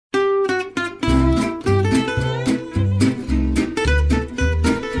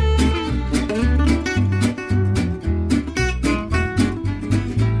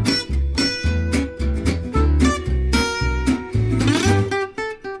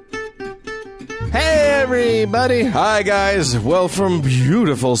everybody. Hi, guys. Well, from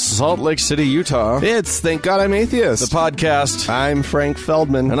beautiful Salt Lake City, Utah, It's Thank God I'm Atheist. the podcast. I'm Frank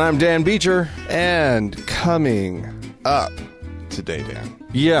Feldman. And I'm Dan Beecher. And coming up today, Dan,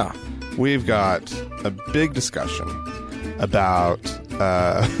 Yeah. we've got a big discussion about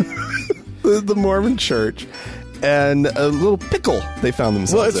the Mormon Church and a little pickle they found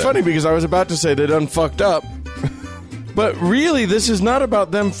themselves Well, it's in. funny because I was about to say they done fucked up. But really, this is not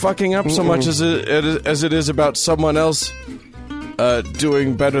about them fucking up so much as it is about someone else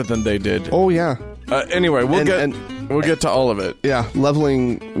doing better than they did. Oh, yeah. Anyway, we'll get to all of it. Yeah,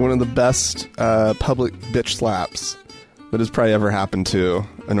 leveling one of the best public bitch slaps that has probably ever happened to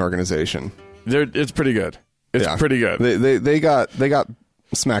an organization. It's pretty good. It's Yeah. pretty good. They got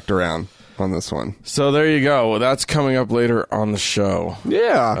smacked around on this one. So there you go. Well, that's coming up later on the show.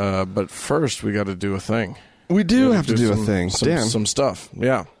 Yeah, But first, we got to do a thing. we do have to do a some- thing. Dan, Some stuff.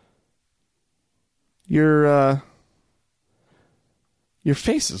 Yeah. your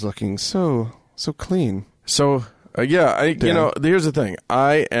face is looking so clean. So, here's the thing.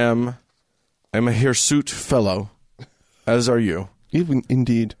 I'm a hirsute fellow, as are you. Even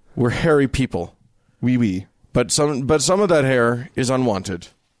indeed, We're hairy people. wee. But some of that hair is unwanted.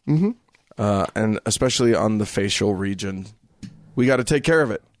 Mm-hmm. And especially on the facial region. We got to take care of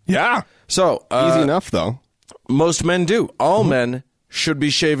it. Yeah, So, easy enough though. most men do. All men should be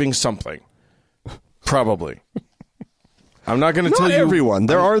shaving something. Probably. I'm not going to tell Not you everyone.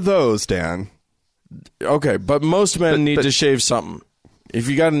 There are those, Dan. Okay, but most men need but- to shave something. If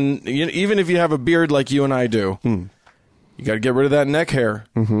you got even if you have a beard like you and I do, you got to get rid of that neck hair.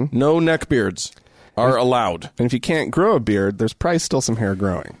 Mm-hmm. No neck beards are allowed. And if you can't grow a beard, there's probably still some hair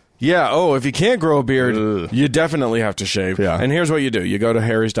growing. Yeah. Oh, if you can't grow a beard, you definitely have to shave. Yeah. And here's what you do: you go to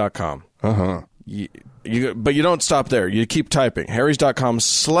harrys.com. But you don't stop there. You keep typing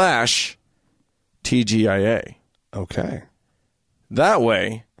harrys.com/TGIA. Okay. That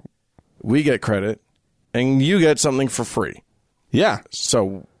way, we get credit, and you get something for free. Yeah.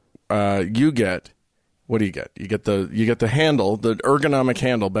 So you get, what do you get? You get the handle, the ergonomic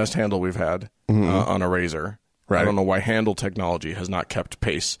handle, best handle we've had on a razor. Right. I don't know why handle technology has not kept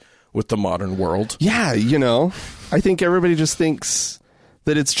pace with the modern world. Yeah, I think everybody just thinks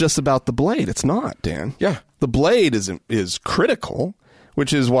that it's just about the blade. It's not, Dan. Yeah. The blade is critical,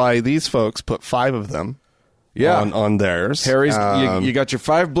 which is why these folks put 5 of them on theirs. Harry's, you got your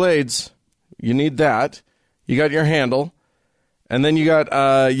 5 blades. You need that. You got your handle, and then you got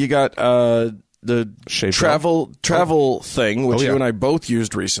the Shape travel thing, which Oh, yeah. you and I both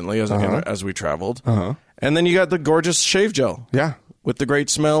used recently as we traveled. And then you got the gorgeous shave gel. Yeah. With the great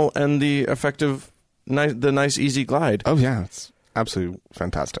smell and the effective, nice, easy glide. Oh, yeah. It's absolutely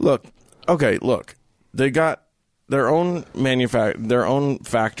fantastic. Look, they got their own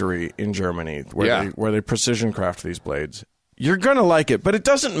factory in Germany where they precision craft these blades. You're gonna like it, but it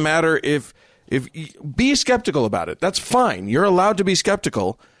doesn't matter if be skeptical about it. That's fine. You're allowed to be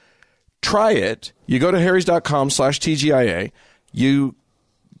skeptical. Try it. You go to harrys.com/TGIA. You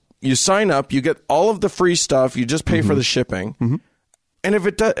sign up. You get all of the free stuff. You just pay for the shipping. Mm-hmm. And if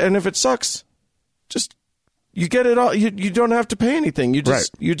it sucks, just you get it all. You don't have to pay anything.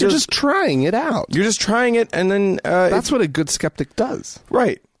 You're just trying it out. You're just trying it, and then That's what a good skeptic does.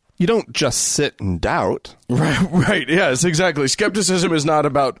 right. You don't just sit and doubt. Right. Yes, exactly. Skepticism is not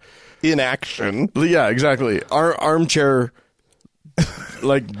about Inaction. Yeah, exactly. Armchair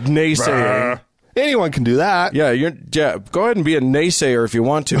like naysaying. Anyone can do that. Yeah, go ahead and be a naysayer if you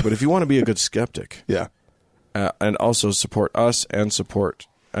want to, but if you want to be a good skeptic, Yeah. and also support us and support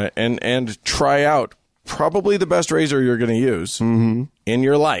and try out probably the best razor you're going to use in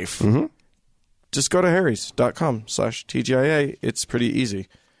your life, just go to harrys.com/TGIA. It's pretty easy.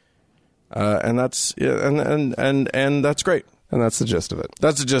 And that's and that's great. And that's the gist of it.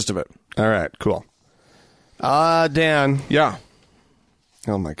 That's the gist of it. All right, cool. Dan. Yeah.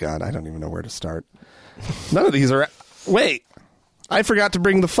 Oh, my God. I don't even know where to start. None of these are... Wait. I forgot to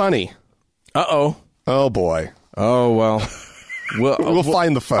bring the funny. Uh-oh. Oh, boy. Oh, well. We'll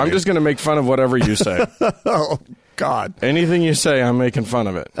find the funny. I'm just going to make fun of whatever you say. Oh, God. Anything you say, I'm making fun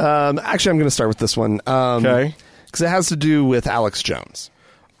of it. Actually, I'm going to start with this one. Okay. Because it has to do with Alex Jones.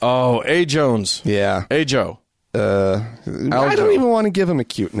 Oh, A. Jones. Yeah. A. Joe. I don't even want to give him a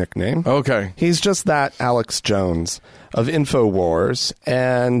cute nickname. Okay. He's just that Alex Jones of InfoWars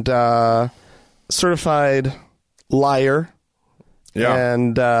and certified liar. Yeah.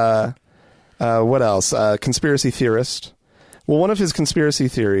 And what else? Conspiracy theorist. Well, one of his conspiracy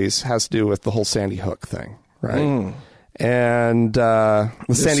theories has to do with the whole Sandy Hook thing, right? And the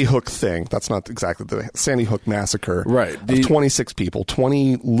Sandy Hook thing, that's not exactly the Sandy Hook massacre. Right. Of 26 people,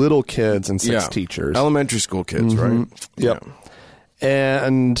 20 little kids and 6 teachers. Elementary school kids, right? Yep. Yeah.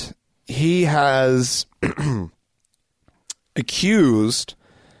 And he has accused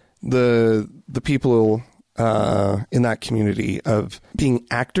the people in that community of being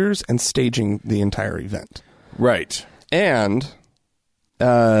actors and staging the entire event. Right. And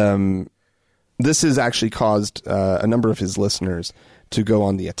this has actually caused a number of his listeners to go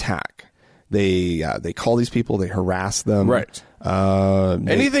on the attack. They call these people, they harass them. Right.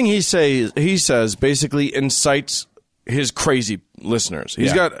 Anything he says basically incites his crazy listeners.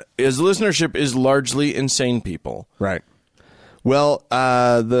 His listenership is largely insane people. Right. Well,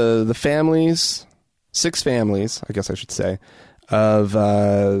 the families, 6 families, I guess I should say, of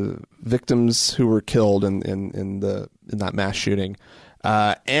victims who were killed in that mass shooting,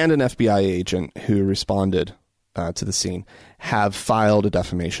 and an FBI agent who responded to the scene, have filed a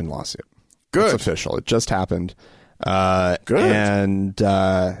defamation lawsuit. Good. It's official. It just happened. Good. And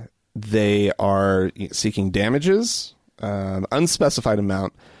they are seeking damages, unspecified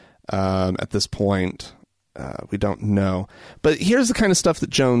amount at this point. We don't know. But here's the kind of stuff that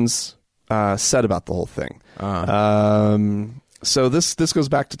Jones said about the whole thing. So this goes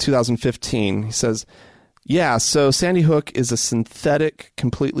back to 2015. He says, yeah, so Sandy Hook is a synthetic,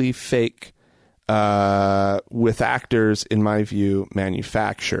 completely fake, with actors, in my view,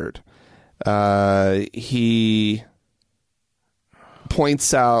 manufactured. He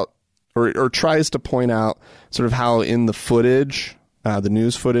points out or tries to point out sort of how in the footage, the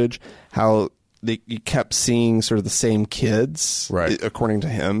news footage, how you kept seeing sort of the same kids, right, according to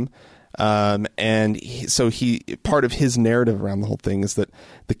him. And so part of his narrative around the whole thing is that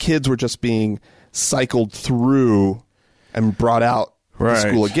the kids were just being cycled through and brought out the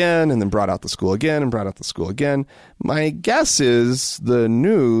school again, and then brought out the school again, and brought out the school again. My guess is the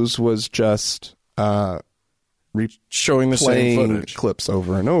news was just showing the same footage clips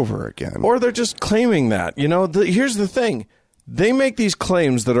over and over again. Or they're just claiming that. You know, here's the thing. They make these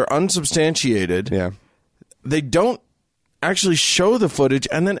claims that are unsubstantiated. Yeah. They don't actually show the footage,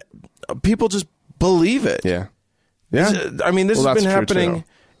 and then people just believe it. Yeah. Yeah. I mean, this has been happening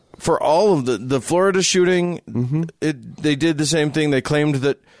for all of the Florida shooting. Mm-hmm. They did the same thing. They claimed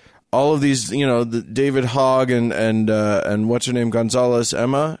that all of these, you know, the David Hogg and what's her name, Gonzalez,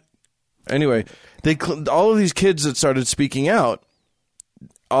 Emma. Anyway, all of these kids that started speaking out,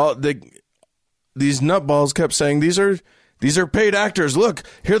 these nutballs kept saying these are paid actors. Look,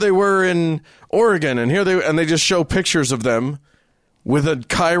 here they were in Oregon, and they just show pictures of them with a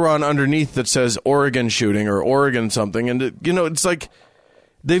chyron underneath that says Oregon shooting or Oregon something, and it's like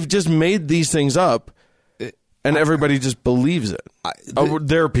they've just made these things up, and everybody just believes it.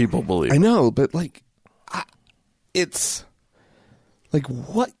 Their people believe. I know, but like, it's like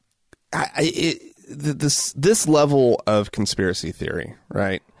what this level of conspiracy theory,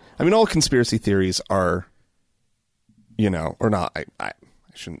 right? I mean, all conspiracy theories are, or not. I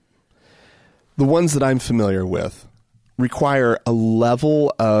shouldn't. The ones that I'm familiar with require a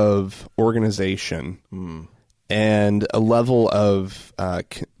level of organization and a level of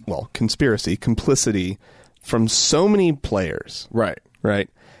conspiracy, complicity from so many players. Right.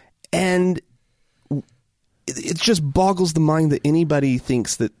 And it just boggles the mind that anybody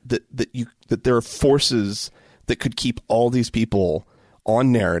thinks that there are forces that could keep all these people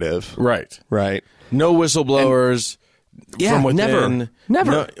on narrative. Right. No whistleblowers from within.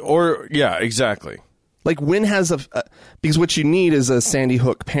 Never. Exactly. Like, when has because what you need is a Sandy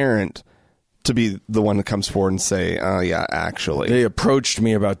Hook parent to be the one that comes forward and say, "Oh yeah, actually, they approached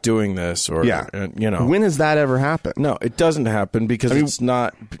me about doing this," or When has that ever happened? No, it doesn't happen because it's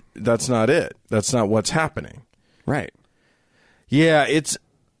not. That's not it. That's not what's happening. Right. Yeah, it's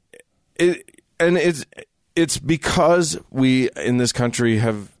because we in this country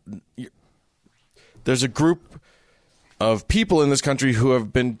have. There's a group of people in this country who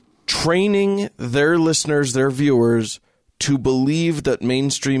have been training their listeners, their viewers, to believe that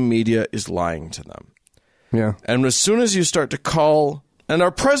mainstream media is lying to them. Yeah. And as soon as you start to call, and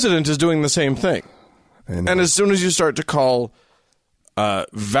our president is doing the same thing, and as soon as you start to call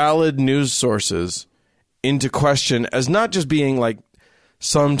valid news sources into question as not just being like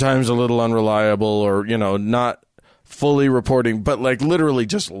sometimes a little unreliable or, not fully reporting, but like literally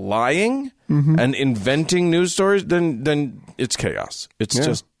just lying and inventing news stories, then it's chaos. It's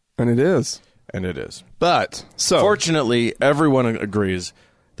just... And it is. But fortunately, everyone agrees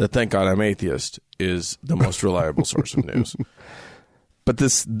that Thank God I'm Atheist is the most reliable source of news. But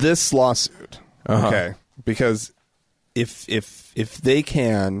this lawsuit, okay, because if they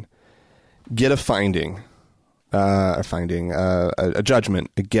can get a finding a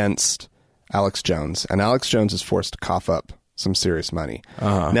judgment against Alex Jones, and Alex Jones is forced to cough up some serious money.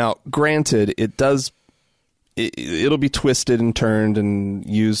 Now, granted, it'll be twisted and turned and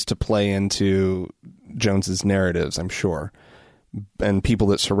used to play into Jones's narratives, I'm sure, and people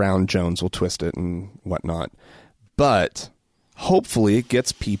that surround Jones will twist it and whatnot. But hopefully, it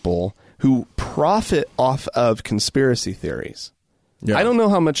gets people who profit off of conspiracy theories. Yeah. I don't know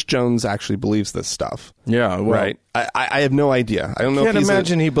how much Jones actually believes this stuff. Yeah, well, right. I have no idea. I don't know. Can't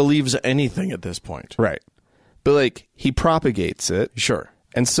imagine he believes anything at this point. Right, but like he propagates it. Sure,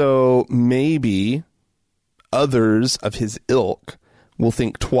 and so maybe others of his ilk will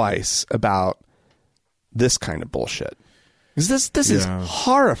think twice about this kind of bullshit. Because this is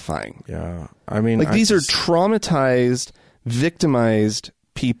horrifying. Yeah, I mean, like these are traumatized, victimized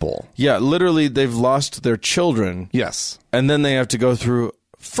people. Yeah, literally they've lost their children. Yes. And then they have to go through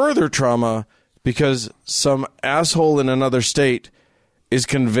further trauma because some asshole in another state is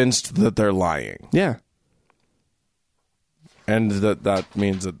convinced that they're lying. Yeah. And that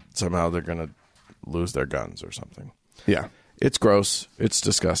means that somehow they're going to lose their guns or something. Yeah. It's gross. It's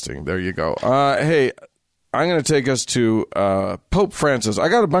disgusting. There you go. Hey, I'm going to take us to Pope Francis. I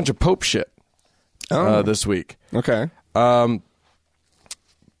got a bunch of Pope shit this week. Okay.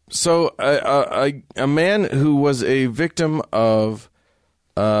 So a man who was a victim of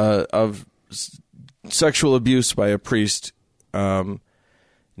sexual abuse by a priest, a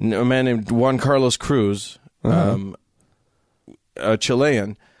man named Juan Carlos Cruz, a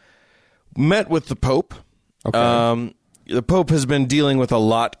Chilean, met with the Pope. Okay. The Pope has been dealing with a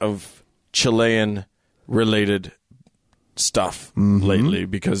lot of Chilean-related stuff lately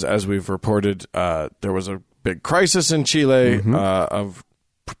because, as we've reported, there was a big crisis in Chile of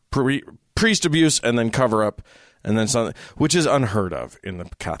priest abuse and then cover-up and then something, which is unheard of in the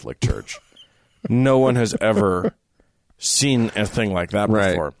Catholic Church. No one has ever seen a thing like that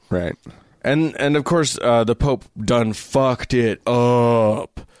before. Right. And of course, the Pope done fucked it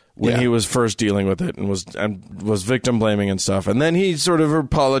up when he was first dealing with it and was victim blaming and stuff. And then he sort of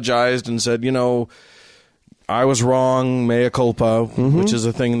apologized and said, I was wrong, mea culpa, which is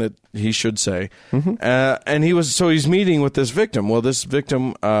a thing that he should say. And he's meeting with this victim. Well, this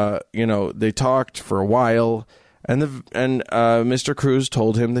victim, they talked for a while, and Mr. Cruz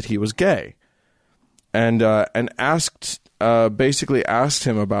told him that he was gay, and basically asked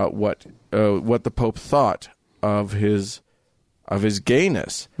him about what the Pope thought of his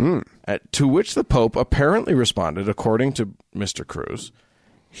gayness. To which the Pope apparently responded, according to Mr. Cruz.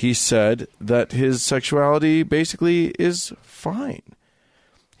 He said that his sexuality basically is fine.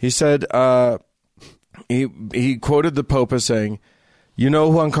 He said, he quoted the Pope as saying,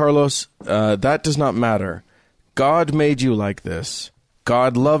 Juan Carlos, that does not matter. God made you like this.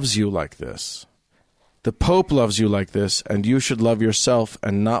 God loves you like this. The Pope loves you like this, and you should love yourself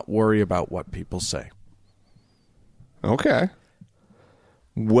and not worry about what people say. Okay.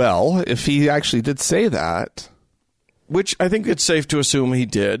 Well, if he actually did say that... Which I think it's safe to assume he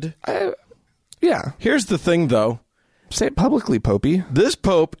did. Yeah. Here's the thing, though. Say it publicly, Popey. This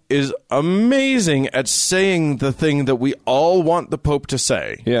Pope is amazing at saying the thing that we all want the Pope to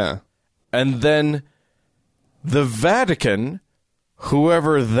say. Yeah. And then the Vatican,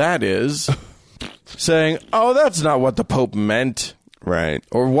 whoever that is, saying, oh, that's not what the Pope meant. Right.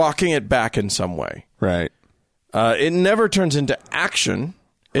 Or walking it back in some way. Right. It never turns into action.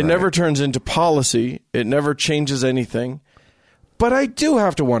 It never turns into policy. It never changes anything. But I do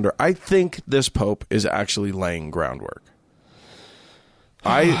have to wonder. I think this Pope is actually laying groundwork.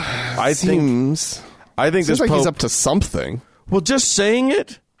 I think this like Pope, he's up to something. Well, just saying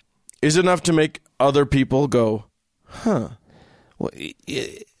it is enough to make other people go, huh. Well,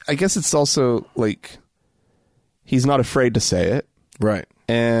 I guess it's also like he's not afraid to say it. Right.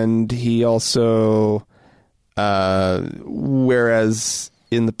 And he also, whereas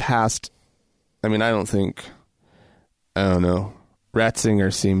in the past, I mean, I don't know,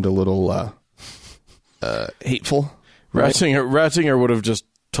 Ratzinger seemed a little hateful. Right? Ratzinger would have just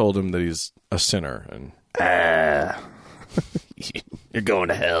told him that he's a sinner. And you're going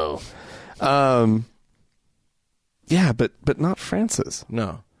to hell. Yeah, but not Francis.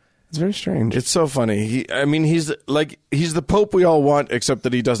 No. It's very strange. It's so funny. He's the Pope we all want, except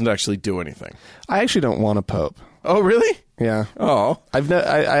that he doesn't actually do anything. I actually don't want a Pope. Oh, really? Yeah. Oh.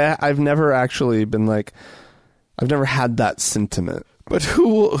 I've never actually been like, I've never had that sentiment. But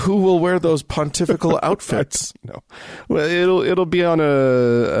who will wear those pontifical outfits? No. Well, it'll be on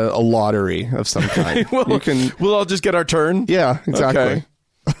a lottery of some kind. We'll all just get our turn? Yeah, exactly. Okay.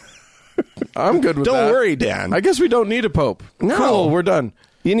 I'm good with that. Don't worry, Dan. I guess we don't need a Pope. No. Cool, we're done.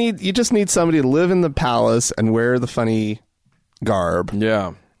 You just need somebody to live in the palace and wear the funny garb.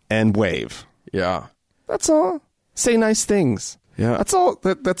 Yeah. And wave. Yeah. That's all. Say nice things. Yeah. That's all.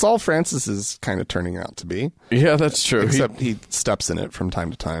 That's all Francis is kind of turning out to be. Yeah, that's true. Except he steps in it from time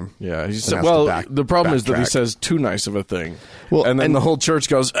to time. Yeah. The problem is that he says too nice of a thing. Well, and then the whole church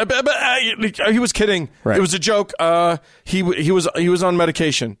goes, he was kidding. Right. It was a joke. He was on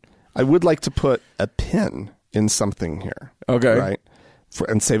medication. I would like to put a pin in something here. Okay. Right.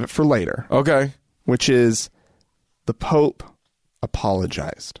 And save it for later. Okay. Which is the Pope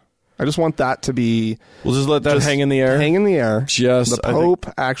apologized. I just want that to be... We'll just let that hang in the air? Hang in the air. Just, the Pope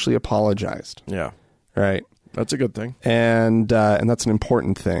actually apologized. Yeah. Right. That's a good thing. And that's an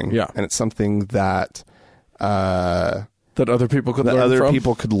important thing. Yeah. And it's something that... that other people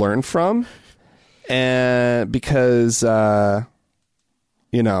could learn from. And because,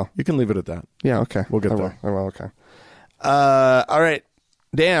 you know... You can leave it at that. Yeah, okay. We'll get there. I will, okay. All right.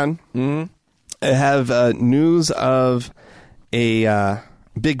 Dan, I have news of a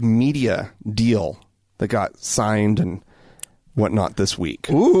big media deal that got signed and whatnot this week.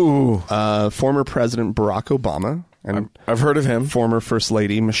 Ooh. Former President Barack Obama and I've heard of him. Former First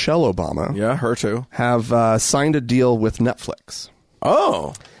Lady Michelle Obama. Yeah, her too. Have signed a deal with Netflix.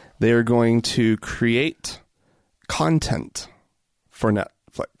 Oh. They are going to create content for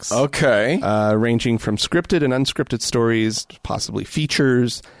Netflix. Okay. Ranging from scripted and unscripted stories, possibly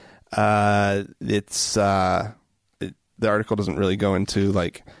features. The article doesn't really go into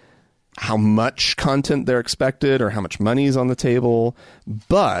like how much content they're expected or how much money is on the table,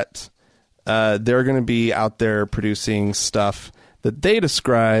 but they're going to be out there producing stuff that they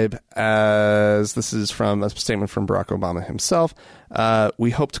describe as, this is from a statement from Barack Obama himself, we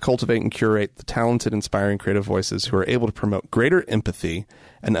hope to cultivate and curate the talented, inspiring, creative voices who are able to promote greater empathy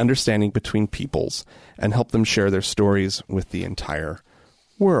and understanding between peoples and help them share their stories with the entire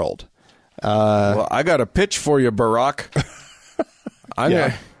world. Well, I got a pitch for you, Barack.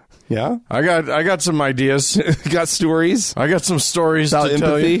 Yeah? I got some ideas. Got stories? I got some stories about to empathy?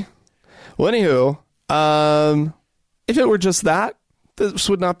 tell you. Well, anywho, if it were just that, this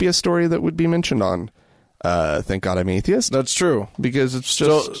would not be a story that would be mentioned on Thank God I'm Atheist. That's true. Because it's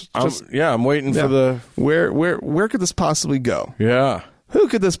just, I'm waiting for the... Where could this possibly go? Yeah. Who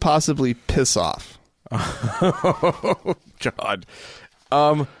could this possibly piss off? Oh, God.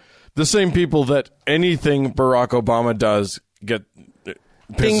 The same people that anything Barack Obama does get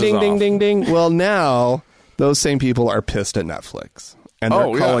pisses ding, off. ding, ding, ding. Well, now those same people are pissed at Netflix. And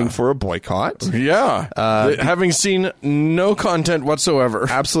they're calling for a boycott. Yeah. Having seen no content whatsoever.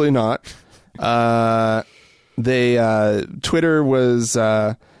 Absolutely not. Twitter was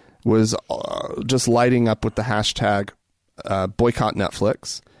just lighting up with the hashtag boycott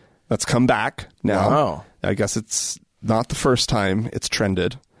Netflix. That's come back now. Wow. I guess it's not the first time it's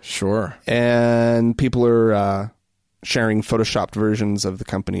trended. Sure. And people are sharing photoshopped versions of the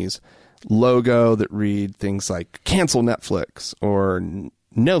company's logo that read things like cancel Netflix or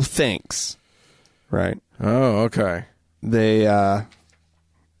no thanks. Right? Oh, okay. They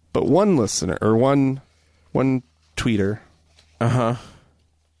but one listener or one tweeter had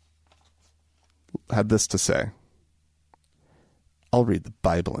this to say. I'll read the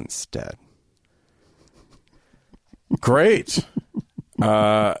Bible instead. Great.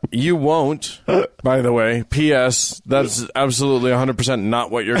 You won't, by the way. P.S. That's absolutely 100%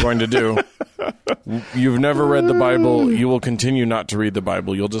 not what you're going to do. You've never read the Bible. You will continue not to read the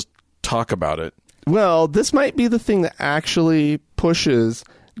Bible. You'll just talk about it. Well, this might be the thing that actually pushes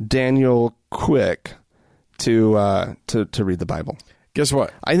Daniel Quick to read the Bible. Guess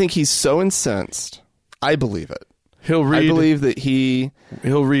what? I think he's so incensed. I believe it. I believe that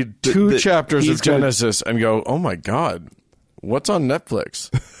he'll read two chapters of Genesis and go, "Oh my God, what's on Netflix?"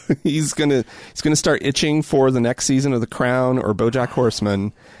 he's gonna start itching for the next season of The Crown or BoJack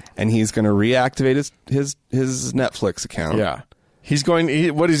Horseman, and he's gonna reactivate his Netflix account. Yeah,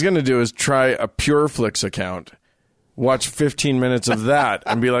 what he's gonna do is try a PureFlix account, watch 15 minutes of that,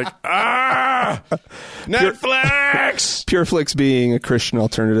 and be like, Netflix. PureFlix being a Christian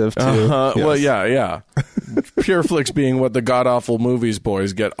alternative to. Yes. Well, yeah. PureFlix being what the god awful movies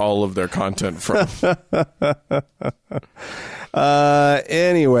boys get all of their content from.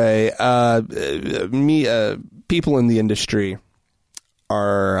 Anyway, people in the industry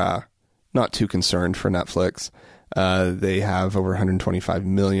are not too concerned for Netflix. They have over 125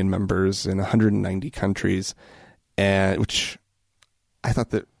 million members in 190 countries, and which I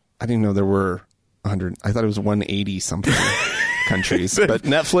didn't know there were 100. I thought it was 180 something. countries, but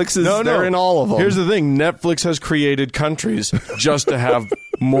Netflix is there in all of them. Here's the thing: Netflix has created countries just to have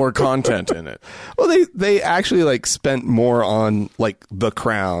more content in it. Well, they actually like spent more on like The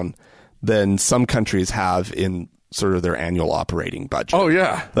Crown than some countries have in sort of their annual operating budget. Oh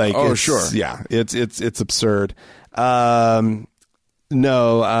yeah, like sure, yeah, it's absurd. Boycotts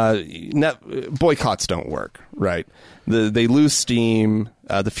don't work, right? They lose steam.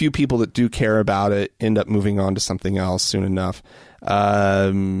 The few people that do care about it end up moving on to something else soon enough.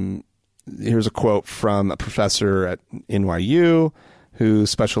 Here's a quote from a professor at NYU who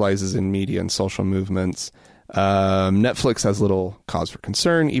specializes in media and social movements. Netflix has little cause for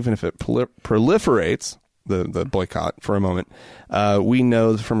concern, even if it proliferates the boycott for a moment. We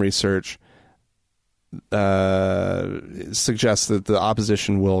know from research suggests that the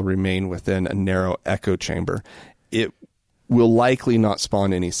opposition will remain within a narrow echo chamber. It will likely not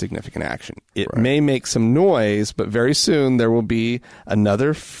spawn any significant action. It may make some noise, but very soon there will be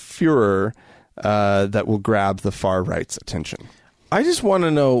another furor that will grab the far right's attention. I just want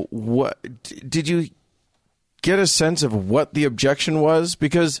to know, what did you get a sense of what the objection was?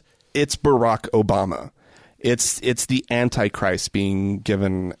 Because it's Barack Obama. It's the Antichrist being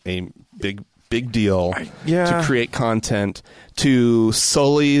given a big deal to create content to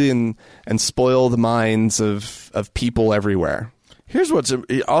sully and spoil the minds of people everywhere. Here's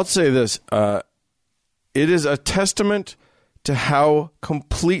I'll say this. It is a testament to how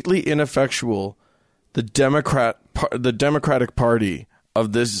completely ineffectual the Democratic Party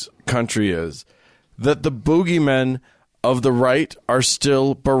of this country is, that the boogeymen of the right are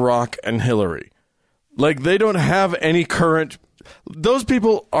still Barack and Hillary. Like, they don't have any current... Those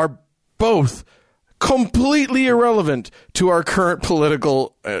people are both completely irrelevant to our current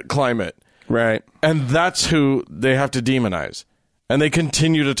political climate. Right. And that's who they have to demonize. And they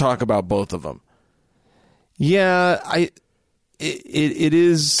continue to talk about both of them. Yeah, it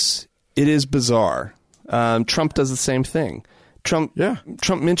is bizarre. Trump does the same thing. Trump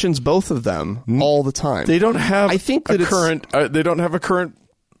mentions both of them all the time. They don't have I think that they don't have a current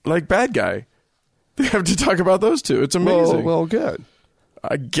like bad guy. They have to talk about those two. It's amazing. Well, good.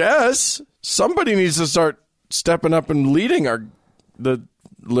 I guess somebody needs to start stepping up and leading the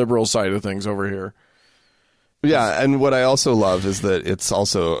liberal side of things over here. Yeah, and what I also love is that it's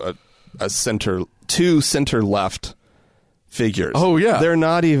also two center left figures. Oh yeah,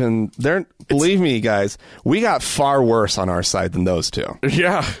 believe me, guys, we got far worse on our side than those two.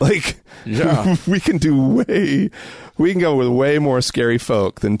 Yeah, we can go with way more scary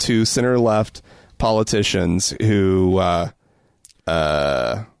folk than two center left politicians who I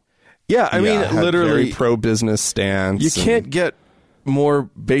mean, literally very pro-business stance. You can't get more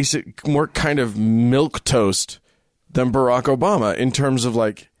kind of milquetoast than Barack Obama in terms of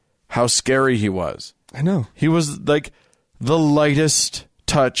like how scary he was. I know. He was like the lightest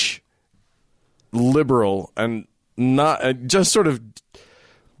touch liberal and not just sort of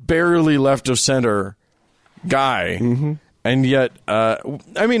barely left of center guy. Mm-hmm. And yet,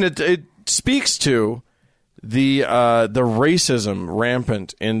 I mean, it speaks to the racism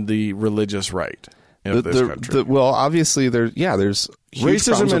rampant in the religious right of this country. Well, obviously there's huge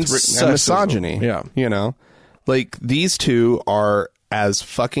racism and misogyny. Yeah, you know, like these two are as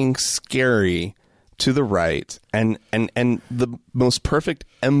fucking scary to the right and the most perfect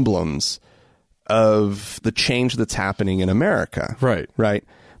emblems of the change that's happening in America. Right.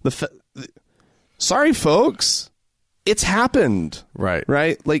 Sorry, folks. It's happened. Right.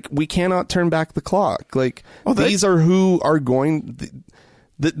 Like, we cannot turn back the clock. Like, these are who are going...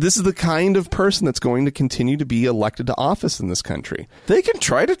 This is the kind of person that's going to continue to be elected to office in this country. They can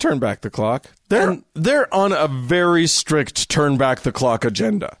try to turn back the clock. They're on a very strict turn back the clock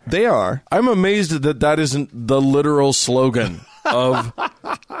agenda. They are. I'm amazed that isn't the literal slogan of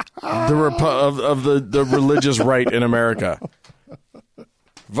the religious right in America.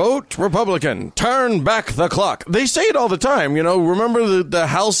 Vote Republican. Turn back the clock. They say it all the time. You know, remember the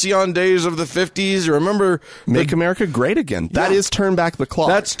halcyon days of the 50s? Remember... Make America great again. That is turn back the clock.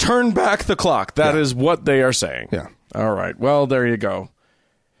 That's turn back the clock. That is what they are saying. Yeah. All right. Well, there you go.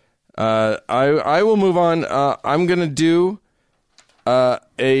 I will move on. I'm going to do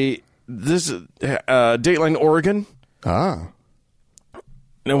Dateline Oregon. Ah.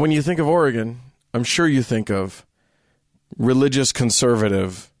 Now, when you think of Oregon, I'm sure you think of religious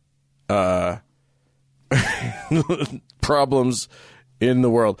conservative problems in the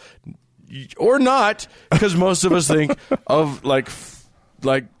world, or not, because most of us think of like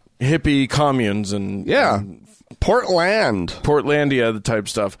hippie communes and Portlandia, the type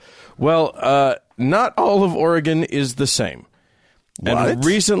stuff. Well, not all of Oregon is the same. What? And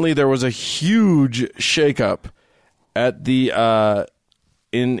recently there was a huge shakeup at the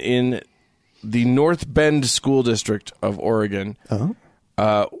in the North Bend School District of Oregon. Uh-huh.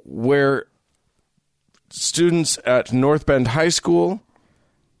 where students at North Bend High School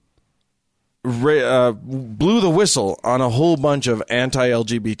blew the whistle on a whole bunch of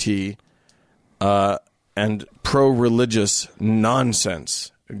anti-LGBT and pro-religious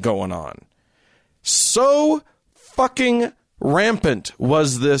nonsense going on. So fucking rampant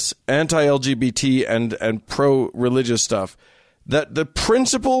was this anti-LGBT and pro-religious stuff that the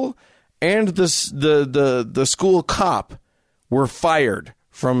principal and the school cop were fired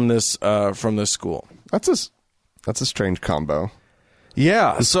from this school. That's a strange combo.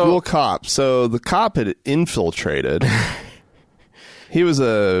 Yeah, School cop. So the cop had infiltrated. He was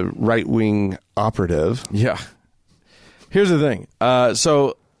a right-wing operative. Yeah. Here's the thing.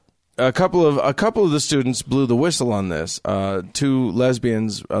 So a couple of the students blew the whistle on this. Two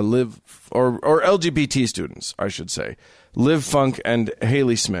lesbians, Liv or LGBT students, I should say, Liv Funk and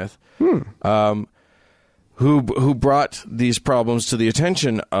Haley Smith, who brought these problems to the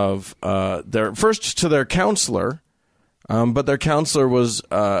attention of their counselor. But their counselor was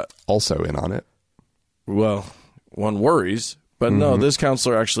Also in on it. Well, one worries, but no, this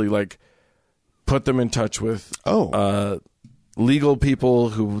counselor actually put them in touch with legal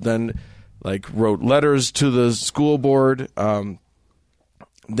people who then wrote letters to the school board. And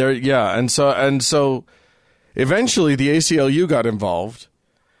so eventually the ACLU got involved,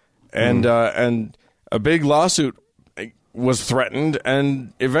 and a big lawsuit was threatened,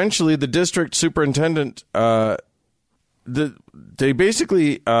 and eventually the district superintendent. They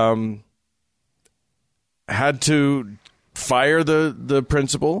basically had to fire the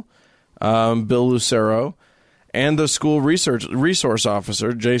principal, Bill Lucero, and the school resource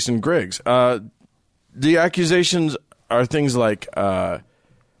officer, Jason Griggs. The accusations are things like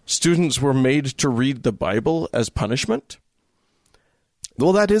students were made to read the Bible as punishment.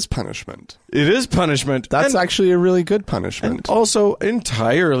 Well, that is punishment. It is punishment. That's actually a really good punishment. And also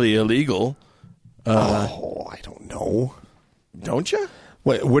entirely illegal. I don't know. Don't you?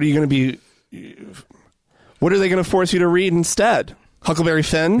 What are you going to be? What are they going to force you to read instead? Huckleberry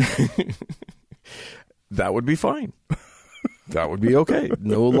Finn? That would be fine. That would be okay.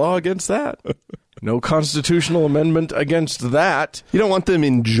 No law against that. No constitutional amendment against that. You don't want them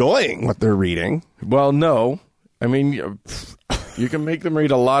enjoying what they're reading. Well, no. I mean, you can make them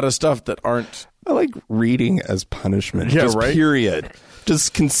read a lot of stuff that aren't. I like reading as punishment. Yeah, just right? Period.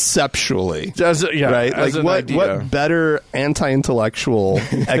 Just conceptually. Right? Like what better anti-intellectual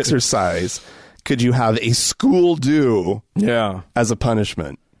exercise could you have a school do as a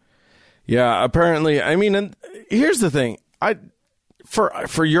punishment? Yeah, apparently. I mean, and here's the thing.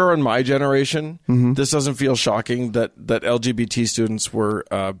 For your and my generation, this doesn't feel shocking that LGBT students were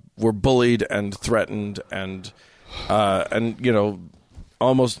bullied and threatened and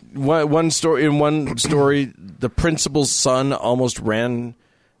almost one story the principal's son almost ran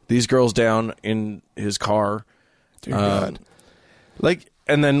these girls down in his car. Dear God.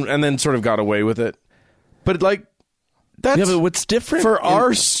 And then sort of got away with it. But that's but what's different for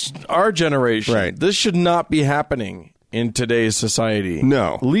our generation. Right. This should not be happening in today's society.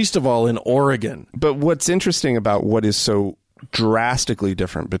 No. Least of all in Oregon. But what's interesting about what is so drastically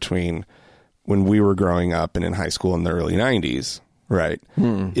different between when we were growing up and in high school in the early 90s, right,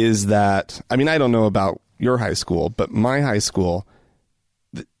 is that, I mean, I don't know about your high school, but my high school,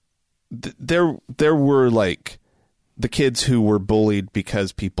 there were the kids who were bullied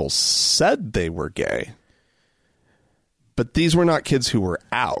because people said they were gay. But these were not kids who were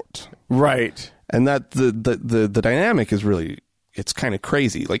out. Right. And that the dynamic is really, it's kind of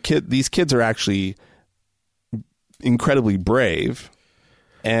crazy. These kids are actually incredibly brave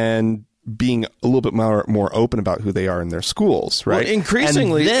and being a little bit more open about who they are in their schools, right? Well,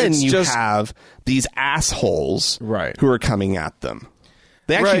 increasingly, and then you have these assholes who are coming at them.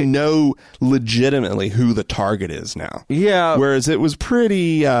 They actually know legitimately who the target is now. Yeah. Whereas it was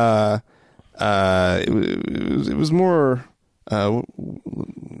pretty, it was more,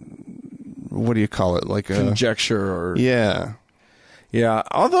 what do you call it? Like a conjecture or... Yeah. Yeah.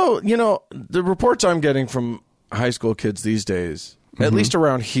 Although, the reports I'm getting from high school kids these days, at least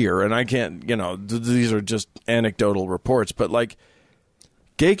around here, and I can't, these are just anecdotal reports, but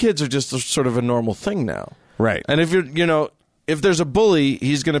gay kids are just sort of a normal thing now. Right. And if if there's a bully,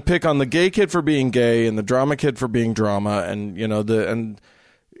 he's going to pick on the gay kid for being gay and the drama kid for being drama, and and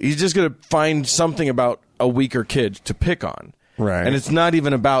he's just going to find something about a weaker kid to pick on. Right. And it's not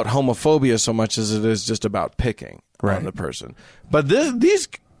even about homophobia so much as it is just about picking on the person. But these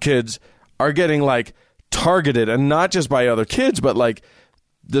kids are getting targeted, and not just by other kids, but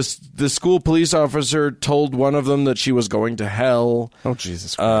the school police officer told one of them that she was going to hell. Oh,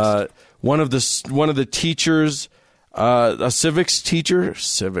 Jesus Christ. One of the teachers A civics teacher,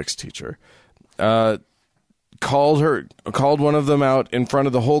 called one of them out in front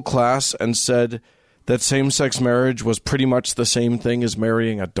of the whole class and said that same-sex marriage was pretty much the same thing as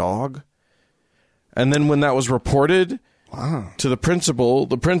marrying a dog. And then when that was reported to the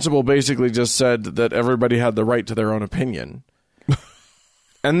principal basically just said that everybody had the right to their own opinion.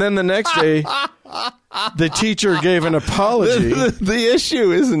 And then the next day, the teacher gave an apology. The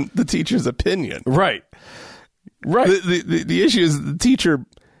issue isn't the teacher's opinion. Right. The issue is the teacher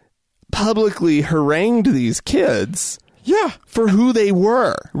publicly harangued these kids for who they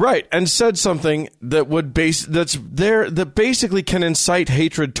were. Right. And said something that that basically can incite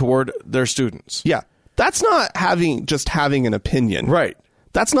hatred toward their students. Yeah. That's not just having an opinion. Right.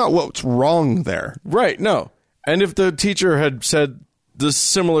 That's not what's wrong there. Right. No. And if the teacher had said the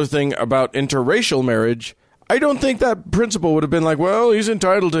similar thing about interracial marriage, I don't think that principal would have been like, well, he's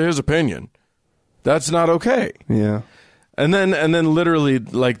entitled to his opinion. That's not okay. Yeah. And then literally,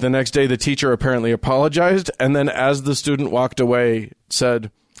 like, the next day, the teacher apparently apologized, and then as the student walked away,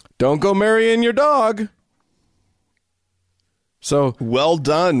 said, "Don't go marrying your dog." So well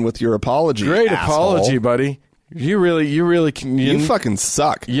done with your apology. Great asshole. apology, buddy. You really can. You fucking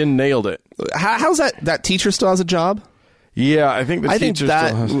suck. You nailed it. How's that teacher still has a job? Yeah, I think the teacher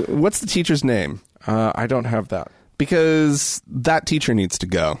still has. What's the teacher's name? I don't have that. Because that teacher needs to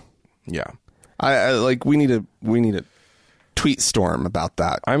go. Yeah. We need a tweet storm about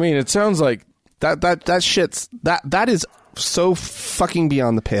that. I mean, it sounds like that shit's that is so fucking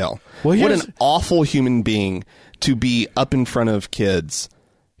beyond the pale. Well, what an awful human being to be up in front of kids,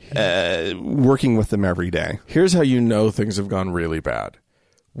 working with them every day. Here's how you know things have gone really bad.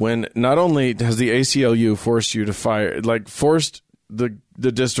 When not only has the ACLU forced you to forced the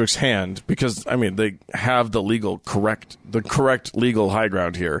district's hand, because I mean they have the correct legal high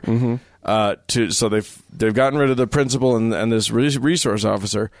ground here. Mm-hmm. So they've gotten rid of the principal and this resource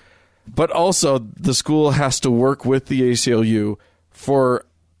officer, but also the school has to work with the ACLU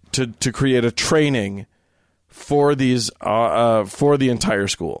to create a training for these for the entire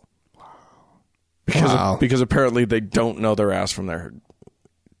school. Because apparently they don't know their ass from their.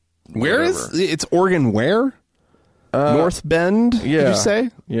 Where it's Oregon? Where? North Bend? Yeah. Did you say?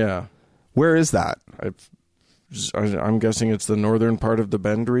 Yeah. Where is that? I'm guessing it's the northern part of the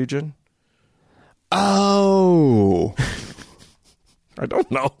Bend region. Oh. I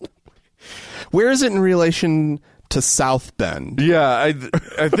don't know. Where is it in relation to South Bend? Yeah,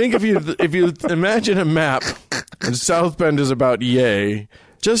 I think if you imagine a map and South Bend is about yay,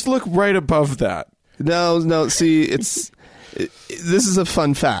 just look right above that. No. See, this is a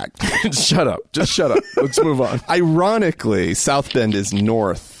fun fact. Shut up. Just shut up. Let's move on. Ironically, South Bend is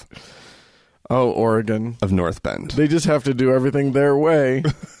north. Oh, Oregon. Of North Bend. They just have to do everything their way.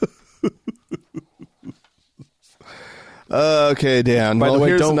 Okay, Dan. By the way,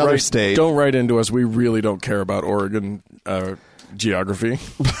 here's another state. Don't write into us. We really don't care about Oregon geography.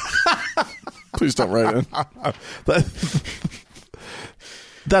 Please don't write in.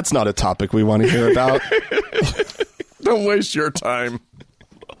 That's not a topic we want to hear about. Don't waste your time.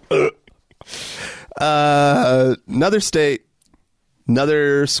 Another state,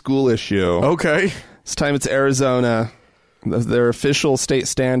 another school issue. Okay. This time it's Arizona. Their official state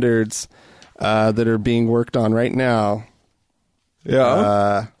standards that are being worked on right now.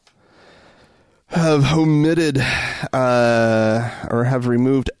 Yeah. Have omitted or have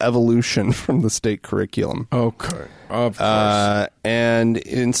removed evolution from the state curriculum. Okay. Of course. And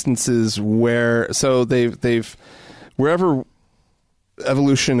instances where they've wherever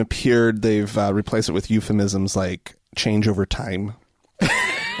evolution appeared, they've replaced it with euphemisms like change over time.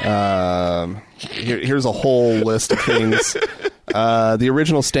 Here's a whole list of things. The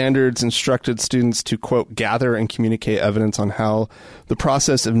original standards instructed students to, quote, gather and communicate evidence on how the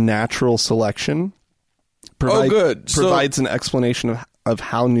process of natural selection provides an explanation of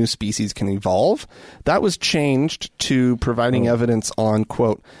how new species can evolve. That was changed to providing evidence on,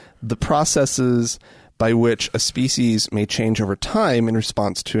 quote, the processes by which a species may change over time in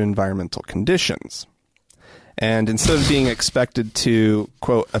response to environmental conditions. And instead of being expected to,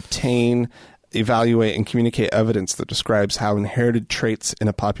 quote, obtain, evaluate, and communicate evidence that describes how inherited traits in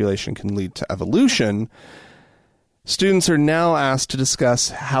a population can lead to evolution, students are now asked to discuss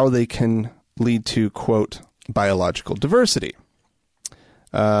how they can lead to, quote, biological diversity.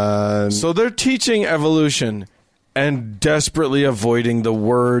 So they're teaching evolution and desperately avoiding the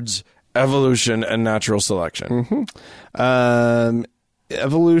words evolution and natural selection. Mm-hmm.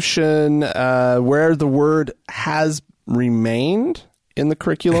 Evolution, where the word has remained, in the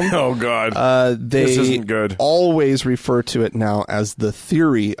curriculum. Oh, God. They This isn't good. always refer to it now as the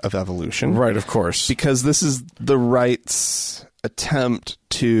theory of evolution. Right, of course. Because this is the right's attempt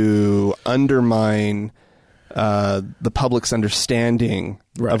to undermine the public's understanding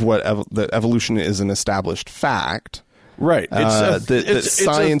of what that evolution is an established fact. Right. That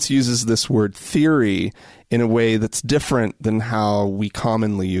science uses this word theory in a way that's different than how we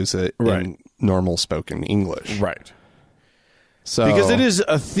commonly use it in normal spoken English. Right. So, because it is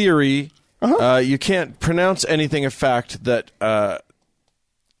a theory, you can't pronounce anything a fact that. I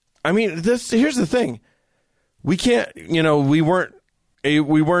mean, here's the thing: we can't. We weren't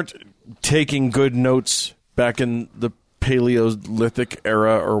taking good notes back in the Paleolithic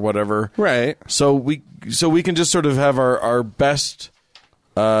era or whatever, right? So we can just sort of have our best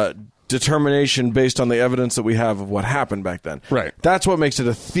determination based on the evidence that we have of what happened back then. Right. That's what makes it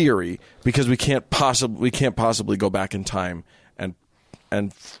a theory, because we can't possibly go back in time and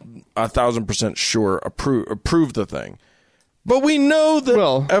 1,000% sure approve the thing. But we know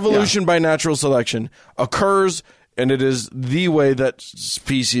that evolution by natural selection occurs, and it is the way that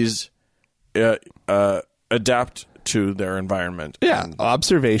species adapt to their environment. Yeah,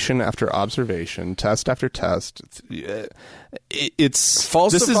 observation after observation, test after test. It's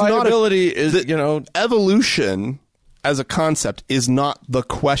falsifiability evolution as a concept is not the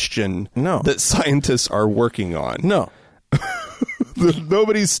question that scientists are working on. No.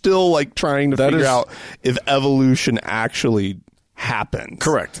 Nobody's still trying to figure out if evolution actually happens.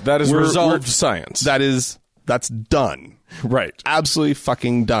 Correct. That is resolved science. That's done. Right. Absolutely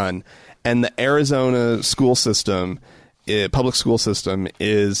fucking done. And the Arizona school system, public school system,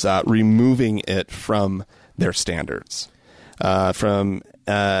 is removing it from their standards. Now,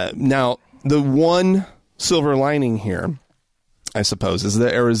 the one silver lining here, I suppose, is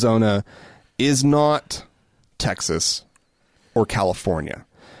that Arizona is not Texas or California.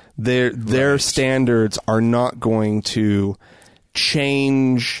 Their standards are not going to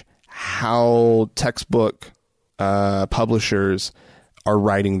change how textbook publishers are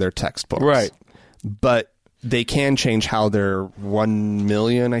writing their textbooks. Right. But they can change how their 1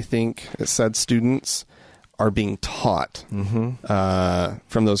 million, I think it said, students are being taught from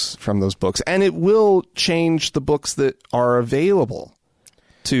those books. And it will change the books that are available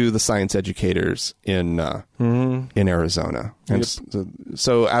to the science educators in Arizona. And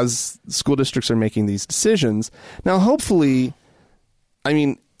so as school districts are making these decisions, now hopefully, I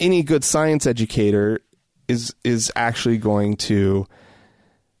mean, any good science educator is actually going to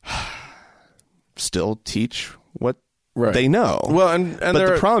still teach what they know. Well, but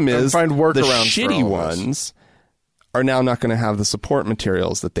the problem is find the shitty ones are now not going to have the support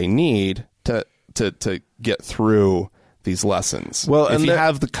materials that they need to get through these lessons. Well, if you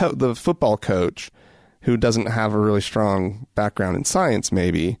have the football coach who doesn't have a really strong background in science,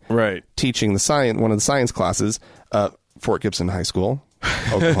 maybe teaching one of the science classes, Fort Gibson High School,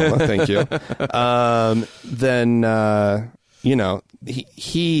 Oklahoma. Thank you. Then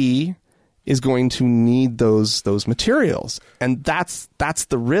he is going to need those materials, and that's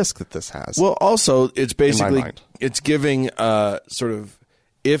the risk that this has. Well, also it's basically it's giving sort of,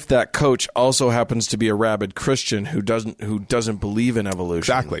 if that coach also happens to be a rabid Christian who doesn't believe in evolution,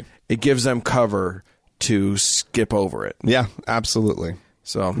 exactly, it gives them cover to skip over it. Yeah, absolutely.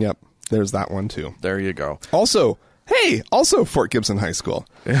 So, yep, there's that one too. There you go. Also Fort Gibson High School.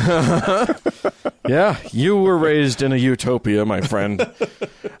 Yeah, you were raised in a utopia, my friend.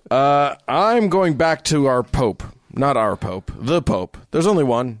 I'm going back to our Pope. Not our Pope. The Pope. There's only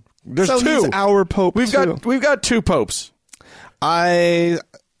one. There's two. He's our Pope. We've got two popes. Hashtag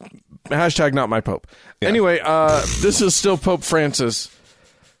not my Pope. Yeah. Anyway, this is still Pope Francis,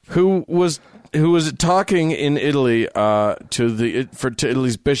 who was talking in Italy to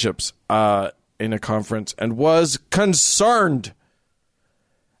Italy's bishops in a conference, and was concerned,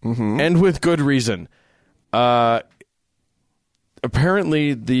 and with good reason.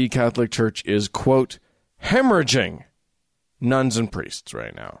 Apparently, the Catholic Church is, quote, hemorrhaging nuns and priests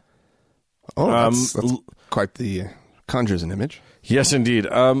right now. Oh, that's quite the conjures an image. Yes, indeed.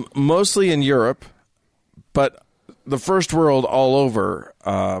 Mostly in Europe, but the first world all over.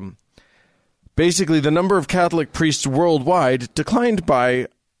 Basically, the number of Catholic priests worldwide declined by,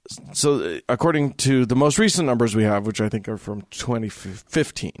 so according to the most recent numbers we have, which I think are from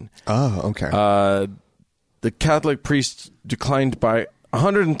 2015. Oh, okay. The Catholic priests declined by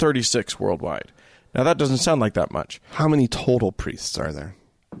 136 worldwide. Now, that doesn't sound like that much. How many total priests are there?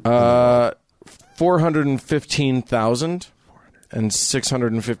 415,000 and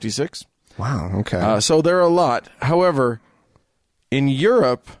 656. Wow, okay. So there are a lot. However, in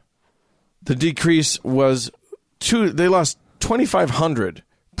Europe, the decrease was they lost 2,500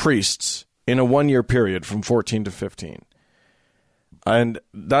 priests in a 1-year period from 14 to 15. And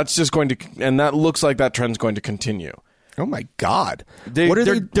that's just going to, and that looks like that trend's going to continue. Oh my God!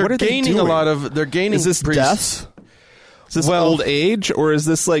 They're gaining a lot of. They're gaining. Is this priests. death? Is this old age, or is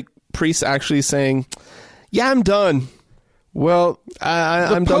this like priests actually saying, "Yeah, I'm done. Well,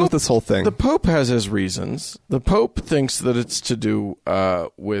 I'm done with this whole thing." The Pope has his reasons. The Pope thinks that it's to do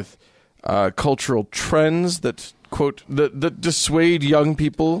with cultural trends that quote that dissuade young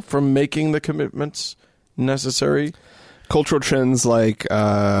people from making the commitments necessary. Cultural trends like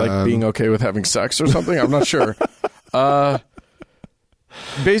being okay with having sex or something. I'm not sure.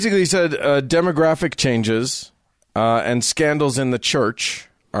 Basically, he said demographic changes and scandals in the church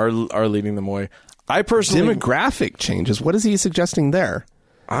are leading them away. I personally demographic changes. What is he suggesting there?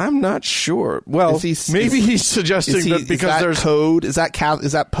 I'm not sure. Well, maybe he's suggesting that because there's code. Is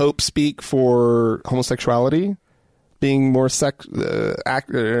that Pope speak for homosexuality being more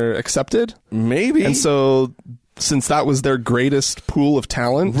accepted? Maybe. And so, since that was their greatest pool of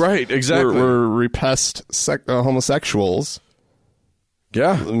talent, right? Exactly. Were repressed homosexuals.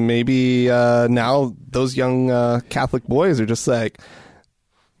 Yeah. Maybe now those young Catholic boys are just like,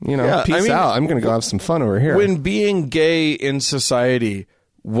 peace out. I'm going to go have some fun over here. When being gay in society,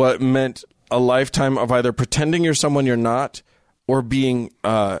 what meant a lifetime of either pretending you're someone you're not, or being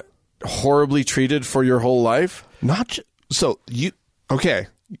horribly treated for your whole life. Okay.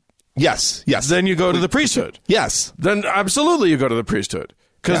 Yes. Then you go to the priesthood. Yes. Then absolutely you go to the priesthood.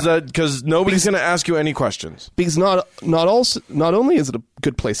 Because nobody's going to ask you any questions. Because not only is it a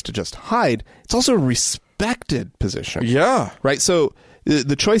good place to just hide, it's also a respected position. Yeah. Right? So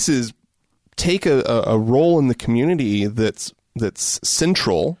the choice is take a role in the community that's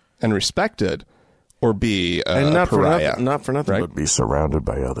central and respected, or be a pariah. Not for nothing, right? But be surrounded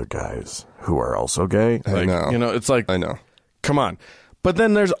by other guys who are also gay. I know. It's like, I know. Come on. But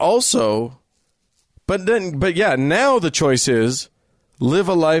then there's also, but now the choice is live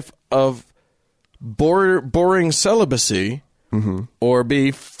a life of boring celibacy, or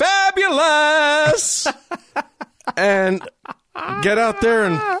be fabulous and get out there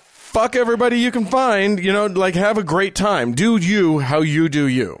and fuck everybody you can find, like have a great time. Do you how you do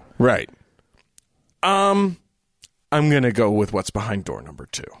you. Right. I'm going to go with what's behind door number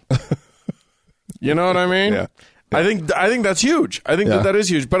 2. You know what I mean? Yeah. I think that's huge. I think that is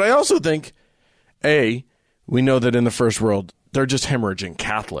huge. But I also think, we know that in the first world, they're just hemorrhaging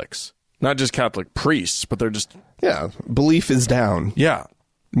Catholics. Not just Catholic priests, but they're just... Yeah, belief is down. Yeah.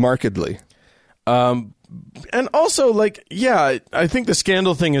 Markedly. And also, I think the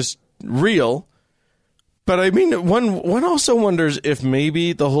scandal thing is real. But I mean, one also wonders if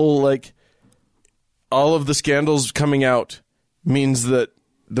maybe the whole, all of the scandals coming out means that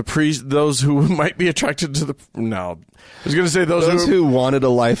the priest, those who might be attracted to I was going to say those who wanted a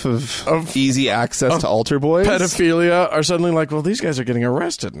life of easy access to altar boys, pedophilia, are suddenly like, well, these guys are getting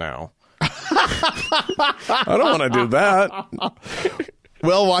arrested now. I don't want to do that.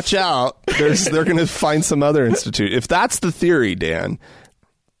 Well, watch out. They're going to find some other institute. If that's the theory, Dan.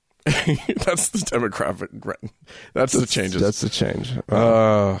 That's the demographic. That's the changes. That's the change.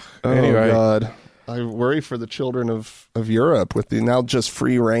 Anyway. Oh, God. I worry for the children of Europe with the now just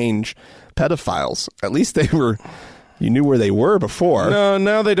free range pedophiles. At least you knew where they were before. No,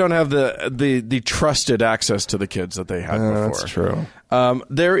 now they don't have the trusted access to the kids that they had before. That's true.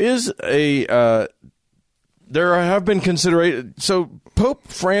 There have been considerations. So Pope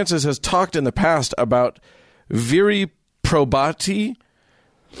Francis has talked in the past about viri probati,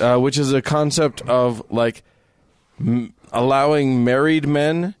 which is a concept of allowing married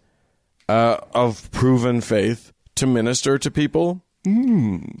men of proven faith to minister to people,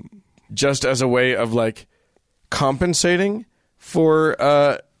 just as a way of compensating for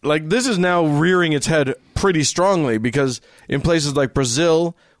this is now rearing its head pretty strongly, because in places like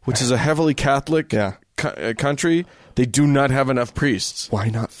Brazil, which is a heavily Catholic country, they do not have enough priests. Why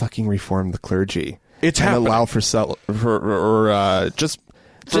not fucking reform the clergy? It's happening. Allow for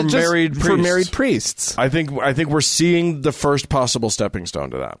married priests. I think we're seeing the first possible stepping stone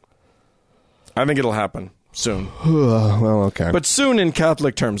to that. I think it'll happen soon. Well, okay. But soon in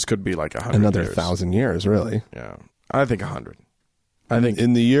Catholic terms could be 100 Another years. 1,000 years, really. Yeah. I think 100. I think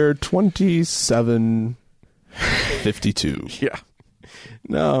in the year 2752. Yeah.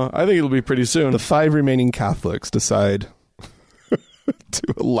 No, I think it'll be pretty soon. The 5 remaining Catholics decide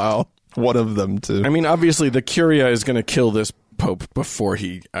to allow one of them to... I mean, obviously, the Curia is going to kill this pope before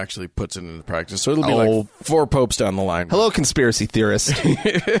he actually puts it into practice. So it'll be like 4 popes down the line. Hello, conspiracy theorist.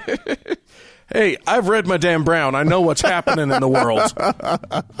 Hey, I've read my damn Brown. I know what's happening in the world.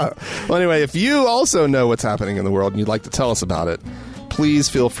 Well, anyway, if you also know what's happening in the world and you'd like to tell us about it, please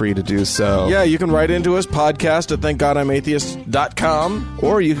feel free to do so. Yeah, you can write into us, podcast at thankgodimatheist.com.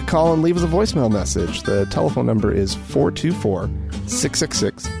 Or you could call and leave us a voicemail message. The telephone number is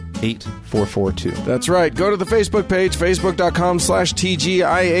 424-666-8442. That's right. Go to the Facebook page,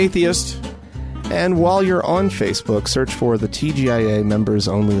 facebook.com/TGIAtheist. And while you're on Facebook, search for the TGIA Members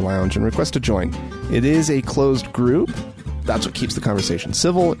Only Lounge and request to join. It is a closed group. That's what keeps the conversation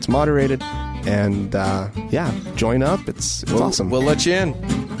civil. It's moderated. And, yeah, join up. It's awesome. We'll let you in.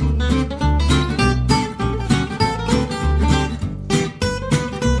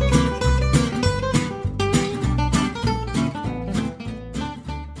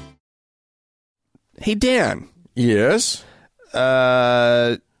 Hey, Dan. Yes?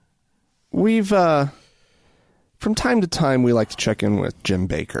 We've, from time to time, we like to check in with Jim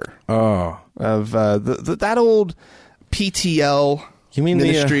Baker. Oh. Of that old PTL you mean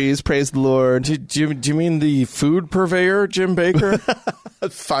Ministries, praise the Lord. Do you mean the food purveyor, Jim Baker?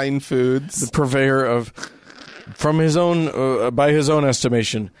 Fine Foods. The purveyor of, from his own, by his own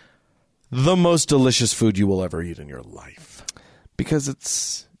estimation, the most delicious food you will ever eat in your life. Because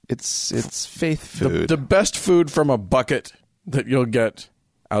it's faith food. The best food from a bucket that you'll get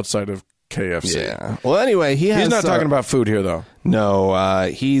outside of KFC. Yeah. Well, anyway, he's not talking about food here, though. No,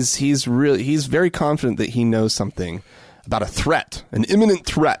 he's very confident that he knows something about a threat, an imminent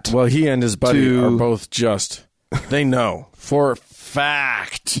threat. Well, he and his buddy are both they know for a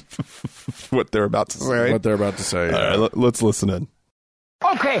fact what they're about to say. What they're about to say. All right, let's listen in.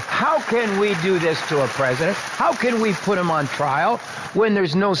 Okay, how can we do this to a president? How can we put him on trial when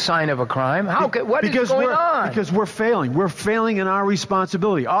there's no sign of a crime? What is going on? Because we're failing. We're failing in our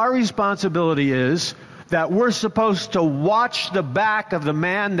responsibility. Our responsibility is that we're supposed to watch the back of the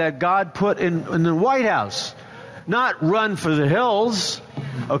man that God put in the White House, not run for the hills.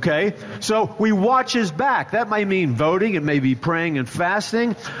 Okay? So we watch his back. That might mean voting. It may be praying and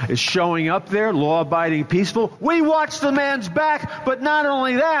fasting. It's showing up there, law-abiding, peaceful. We watch the man's back, but not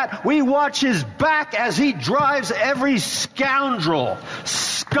only that, we watch his back as he drives every scoundrel,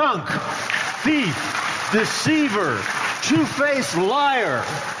 skunk, thief, deceiver, two-faced liar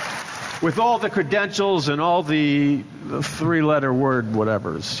with all the credentials and all the three-letter word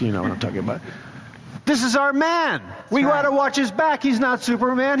whatevers. You know what I'm talking about. This is our man. We got to watch his back. He's not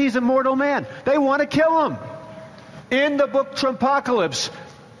Superman. He's a mortal man. They want to kill him. In the book Trumpocalypse,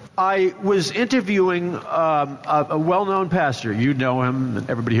 I was interviewing a well-known pastor. You know him, and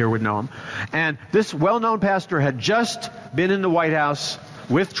everybody here would know him. And this well-known pastor had just been in the White House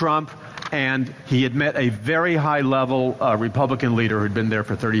with Trump, and he had met a very high-level Republican leader who had been there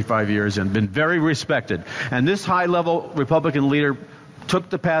for 35 years and been very respected. And this high-level Republican leader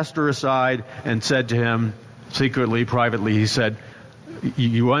took the pastor aside and said to him, secretly, privately, he said,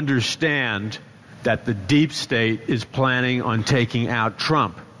 you understand that the deep state is planning on taking out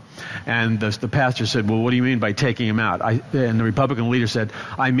Trump. And the pastor said, well, what do you mean by taking him out? And the Republican leader said,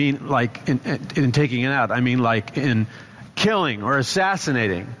 I mean like in taking it out, I mean like in killing or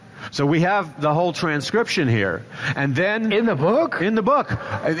assassinating. So we have the whole transcription here. And then in the book? In the book.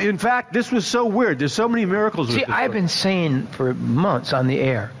 In fact, this was so weird. There's so many miracles with this book. I've been saying for months on the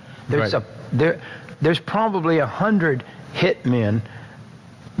air, there's probably 100 hitmen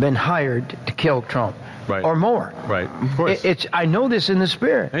been hired to kill Trump. Right. Or more. Right. Of course. I know this in the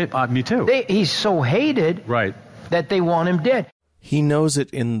spirit. Me too. He's so hated that they want him dead. He knows it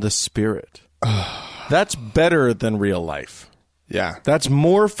in the spirit. That's better than real life. Yeah. That's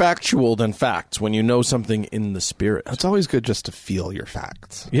more factual than facts when you know something in the spirit. It's always good just to feel your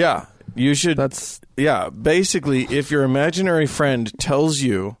facts. Yeah. You should. Basically, if your imaginary friend tells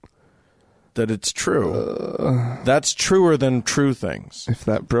you that it's true, that's truer than true things. If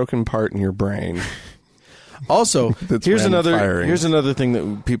that broken part in your brain. Also, here's another thing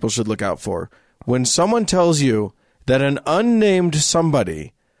that people should look out for. When someone tells you that an unnamed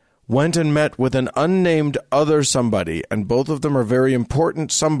somebody went and met with an unnamed other somebody, and both of them are very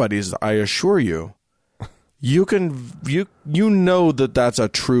important somebodies, I assure you, you know that that's a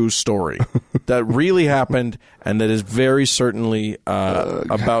true story that really happened, and that is very certainly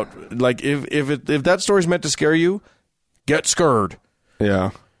about, like, if that story's meant to scare you, get scared.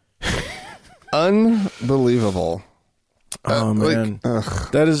 Yeah. Unbelievable. Oh man,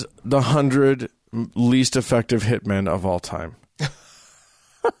 that is the 100 least effective hitmen of all time.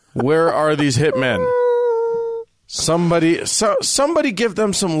 Where are these hitmen? Somebody give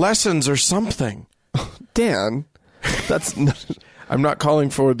them some lessons or something. Dan, That's I'm not calling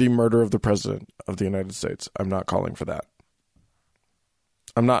for the murder of the president of the United States. I'm not calling for that.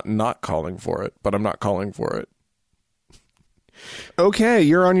 I'm not calling for it, but I'm not calling for it. okay.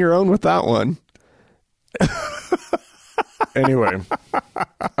 You're on your own with that one. Anyway,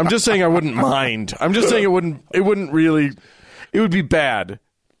 I'm just saying I wouldn't mind. I'm just saying it wouldn't really, it would be bad,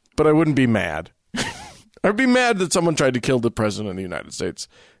 but I wouldn't be mad. I'd be mad that someone tried to kill the president of the United States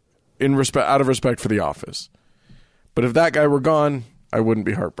out of respect for the office. But if that guy were gone, I wouldn't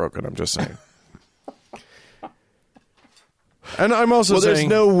be heartbroken. I'm just saying. And I'm also saying... there's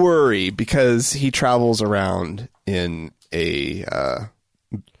no worry because he travels around in a,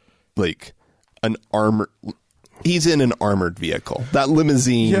 an armored... He's in an armored vehicle. That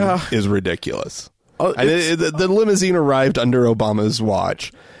limousine is ridiculous. The limousine arrived under Obama's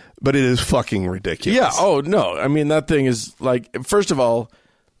watch, but it is fucking ridiculous. Yeah. Oh, no. I mean, that thing is like, first of all,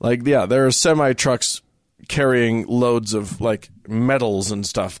 there are semi-trucks carrying loads of metals and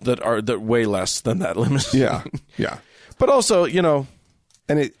stuff that weigh less than that limousine. Yeah. Yeah. But also,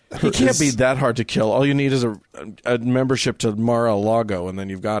 and he can't be that hard to kill. All you need is a membership to Mar-a-Lago, and then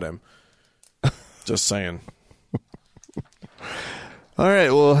you've got him. Just saying. All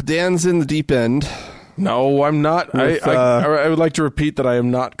right. Well, Dan's in the deep end. No, I'm not. I would like to repeat that I am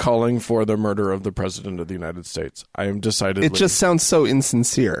not calling for the murder of the president of the United States. I am decidedly... It just sounds so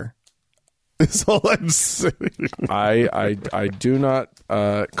insincere. That's all I'm saying. I do not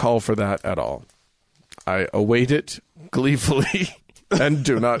call for that at all. I await it gleefully and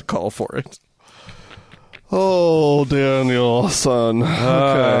do not call for it. Oh, Daniel, son.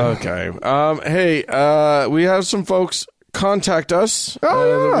 Okay. Hey, we have some folks contact us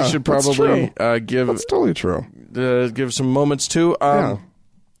that we should probably give. That's totally true. Give some moments to.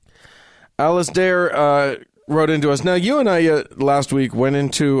 Alice Dare wrote into us. Now, you and I last week went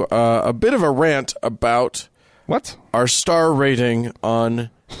into a bit of a rant about what our star rating on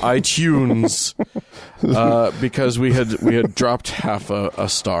iTunes because we had dropped half a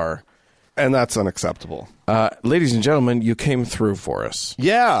star, and that's unacceptable. Ladies and gentlemen, you came through for us.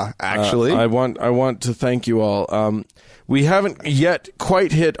 Yeah, actually, I want to thank you all. We haven't yet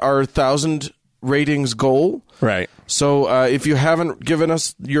quite hit our 1,000 ratings goal. Right. So if you haven't given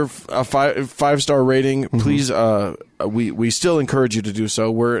us your five-star rating, please, we still encourage you to do so.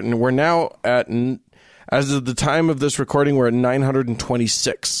 We're now at, as of the time of this recording, we're at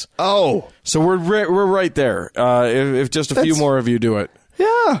 926. Oh, so we're right there. If just a few more of you do it,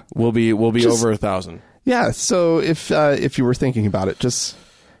 we'll be over 1,000. Yeah. So if you were thinking about it, just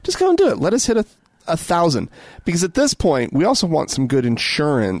go and do it. Let us hit 1,000, because at this point we also want some good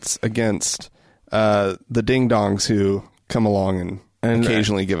insurance against the ding dongs who come along and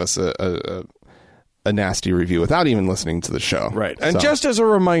occasionally give us a nasty review without even listening to the show. Right. And just as a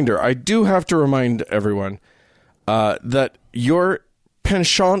reminder, I do have to remind everyone that your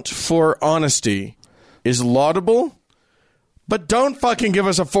penchant for honesty is laudable, but don't fucking give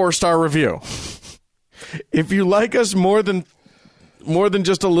us a 4-star review. If you like us more than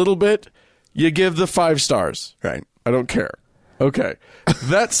just a little bit, you give the 5 stars. Right. I don't care. Okay.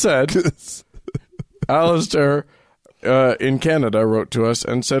 That said, Alistair in Canada wrote to us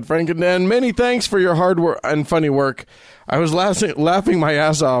and said, Frank and Dan, many thanks for your hard work and funny work. I was laughing my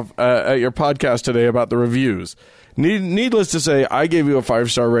ass off at your podcast today about the reviews. Needless to say, I gave you a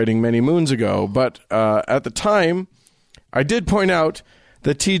 5-star rating many moons ago, but at the time, I did point out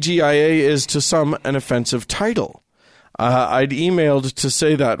that TGIA is to some an offensive title. I'd emailed to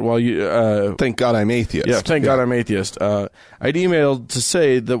say that while you... thank God I'm atheist. Yeah, thank God I'm atheist. I'd emailed to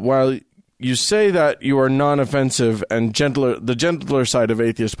say that while you say that you are non-offensive and the gentler side of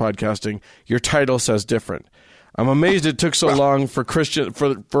atheist podcasting, your title says different. I'm amazed it took so long for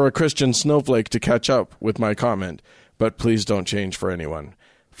a Christian snowflake to catch up with my comment, but please don't change for anyone.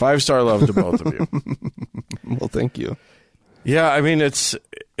 5-star love to both of you. Well, thank you. Yeah, I mean, it's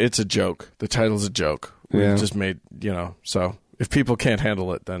a joke. The title's a joke. We just made, so if people can't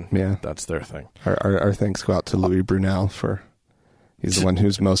handle it, then that's their thing. Our thanks go out to Louis Brunel for he's the one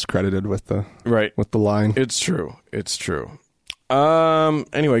who's most credited with the line. It's true.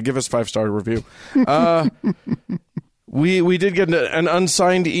 Anyway, give us 5-star review. We did get an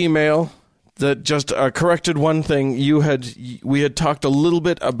unsigned email that just corrected one thing. We had talked a little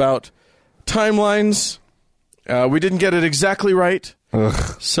bit about timelines. We didn't get it exactly right.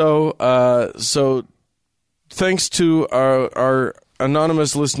 Ugh. So thanks to our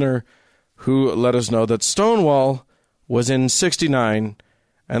anonymous listener who let us know that Stonewall was in 1969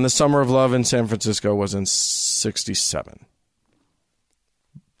 and the Summer of Love in San Francisco was in 1967.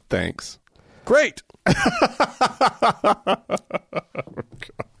 Thanks. Great.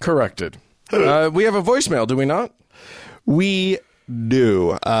 Corrected. We have a voicemail, do we not? We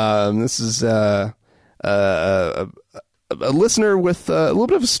do. This is a listener with a little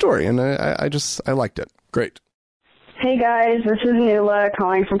bit of a story, and I liked it. Great. Hey guys, this is Nuala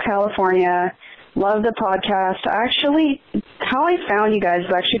calling from California. Love the podcast. Actually, how I found you guys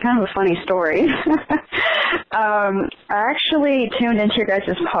is actually kind of a funny story. I actually tuned into your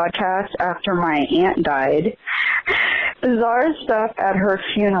guys' podcast after my aunt died. Bizarre stuff at her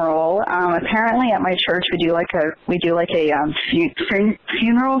funeral. Apparently, at my church, we do like a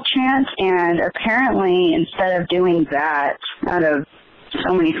funeral chant, and apparently, instead of doing that, out of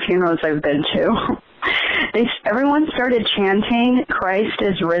so many funerals I've been to, everyone started chanting "Christ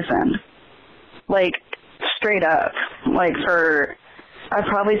is risen," like straight up, like for I'd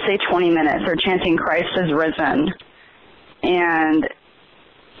probably say 20 minutes. They're chanting "Christ is risen," and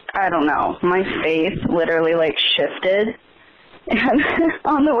I don't know, my faith literally like shifted. And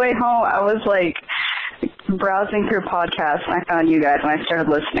on the way home, I was like browsing through podcasts, and I found you guys, and I started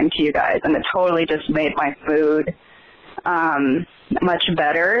listening to you guys, and it totally just made my mood much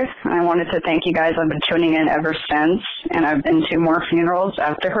better. I wanted to thank you guys. I've been tuning in ever since, and I've been to more funerals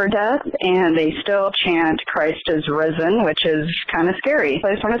after her death, and they still chant "Christ is risen," which is kind of scary. So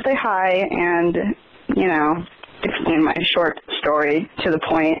I just want to say hi and, you know, explain my short story to the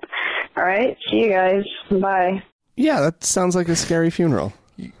point. All right, see you guys. Bye. Yeah, that sounds like a scary funeral.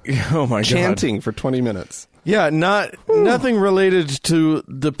 Oh my God. Chanting for 20 minutes. Yeah, nothing related to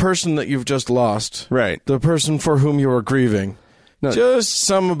the person that you've just lost. Right. The person for whom you are grieving. No, just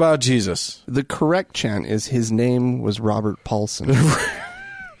some about Jesus. The correct chant is his name was Robert Paulson.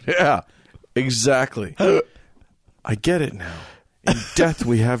 Yeah, exactly. I get it now. In death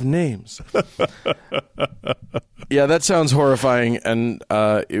we have names. Yeah, that sounds horrifying, and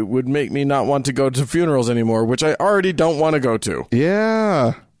it would make me not want to go to funerals anymore, which I already don't want to go to.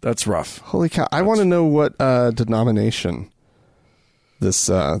 Yeah. That's rough. Holy cow. I want to know what denomination this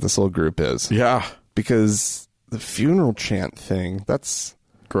little group is. Yeah. Because the funeral chant thing, that's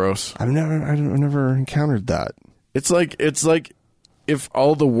gross. I've never encountered that. It's like if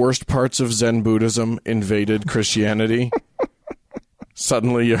all the worst parts of Zen Buddhism invaded Christianity.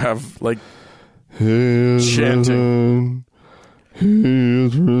 Suddenly you have like chanting. He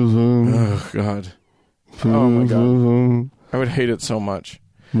is risen. Oh God. Oh my God. I would hate it so much.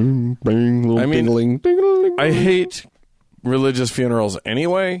 Bing, little ding-a-ling, ding-a-ling. I hate religious funerals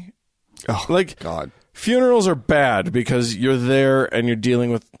anyway. Oh, like God. Funerals are bad because you're there and you're dealing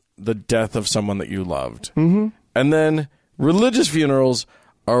with the death of someone that you loved. Mm-hmm. And then religious funerals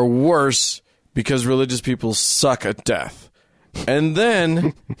are worse because religious people suck at death. And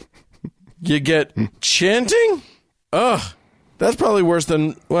then you get chanting? Ugh. That's probably worse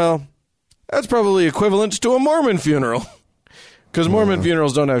than, well, that's probably equivalent to a Mormon funeral. Because Mormon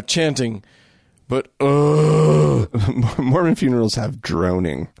funerals don't have chanting, but Mormon funerals have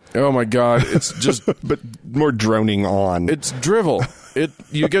droning. Oh my God, it's just but more droning on. It's drivel.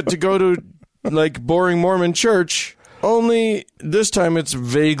 You get to go to like boring Mormon church, only this time it's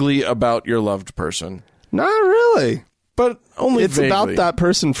vaguely about your loved person. Not really. But only it's vaguely. About that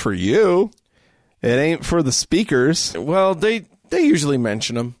person for you. It ain't for the speakers. Well, they usually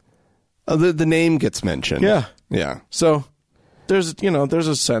mention them. Oh, the name gets mentioned. Yeah. Yeah. So there's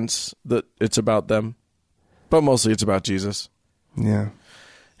a sense that it's about them, but mostly it's about Jesus. Yeah.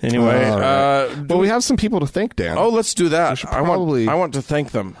 Anyway, right. Well, we have some people to thank, Dan. Oh, let's do that. I want to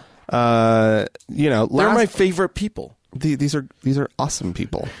thank them. They're my favorite people. These are awesome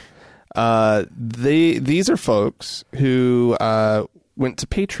people. These are folks who went to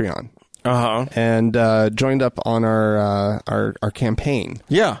Patreon. Uh-huh. And joined up on our campaign.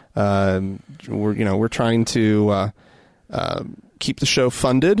 Yeah. We're trying to keep the show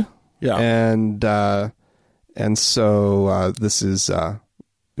funded. Yeah. And so this is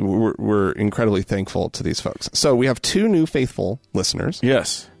we're incredibly thankful to these folks. So we have two new faithful listeners.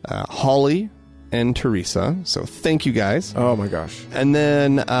 Yes. Holly and Teresa. So thank you guys. Oh my gosh. And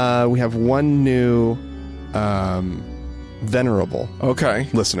then we have one new venerable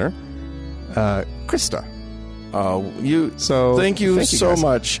listener. Krista. Thank you so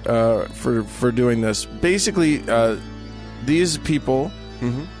much for doing this. Basically, these people,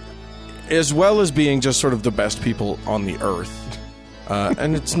 as well as being just sort of the best people on the earth,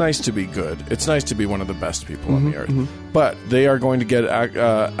 and it's nice to be good. It's nice to be one of the best people on the earth. But they are going to get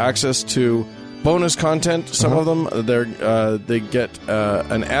access to bonus content. Some of them, they get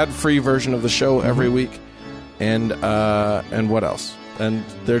an ad-free version of the show every week, and what else? And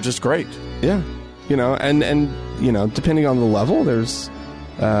they're just great. Yeah, and depending on the level, there's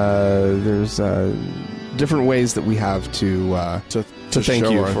different ways that we have to thank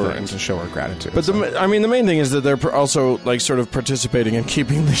show you our for thanks. and to show our gratitude. But the main thing is that they're also like sort of participating in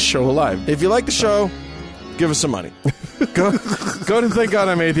keeping the show alive. If you like the show, give us some money. go to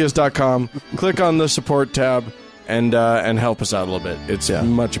thankgodimatheist.com, click on the support tab, and help us out a little bit. It's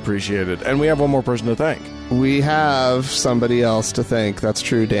much appreciated. And we have one more person to thank. We have somebody else to thank. That's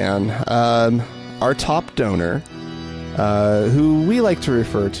true, Dan. Our top donor, who we like to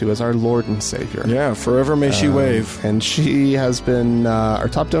refer to as our Lord and Savior. Yeah, forever may she wave. And she has been our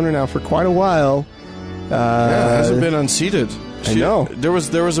top donor now for quite a while. Hasn't been unseated. I know. There was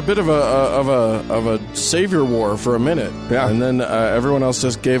a bit of a savior war for a minute. Yeah. And then everyone else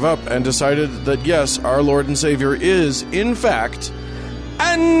just gave up and decided that yes, our Lord and Savior is in fact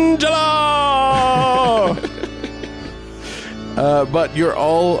Angela. But you're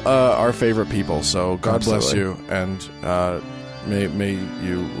all our favorite people, so God bless you, and may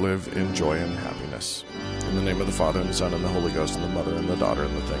you live in joy and happiness. In the name of the Father, and the Son, and the Holy Ghost, and the Mother, and the Daughter,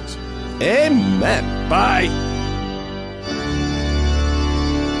 and the things. Amen. Bye!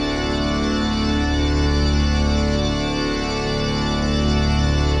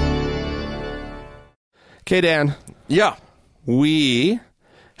 Okay, Dan. Yeah. We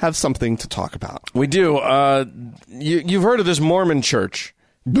have something to talk about. We do. You've heard of this Mormon church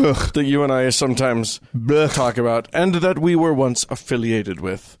that you and I sometimes talk about, and that we were once affiliated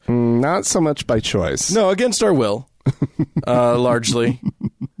with. Not so much by choice. No, against our will, largely.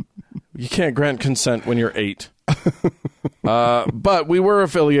 You can't grant consent when you're 8. But we were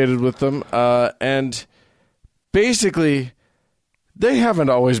affiliated with them, and basically, they haven't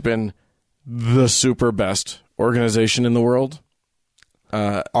always been the super best organization in the world.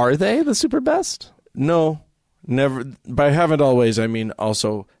 Are they the super best? No, never. By haven't always, I mean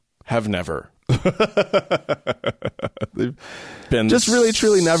also have never. They've been just really,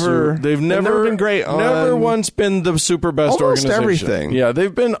 truly never. They've never been great. Never once been the super best almost organization. Everything. Yeah,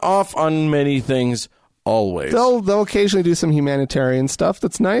 they've been off on many things. Always. They'll occasionally do some humanitarian stuff.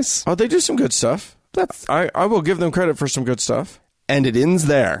 That's nice. Oh, they do some good stuff. I will give them credit for some good stuff. And it ends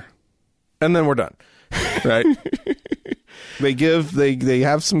there. And then we're done. Right? They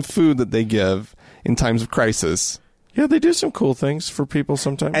have some food that they give in times of crisis. Yeah, they do some cool things for people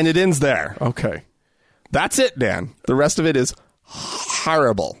sometimes. And it ends there. Okay. That's it, Dan. The rest of it is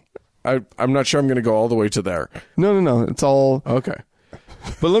horrible. I'm not sure I'm going to go all the way to there. No. It's all okay.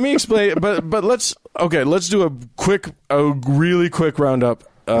 But let me explain. But let's do a really quick roundup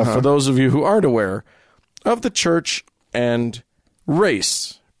for those of you who aren't aware of the church and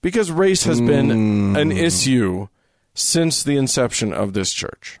race, because race has been an issue since the inception of this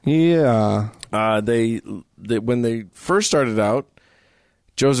church. Yeah. They when they first started out,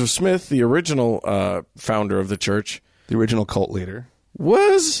 Joseph Smith, the original founder of the church, the original cult leader,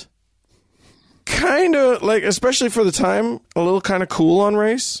 was kind of like, especially for the time, a little kind of cool on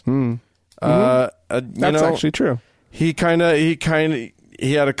race. That's actually true. He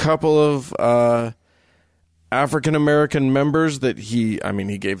had a couple of African American members that he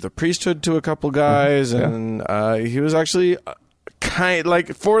gave the priesthood to a couple guys, and he was actually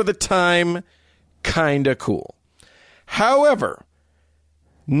for the time, kind of cool. However,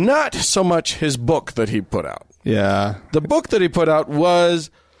 not so much his book that he put out. Yeah. The book that he put out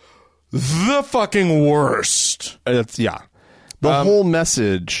was the fucking worst. The whole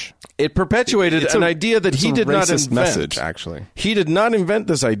message. It perpetuated an idea that he did not invent. Message, actually. He did not invent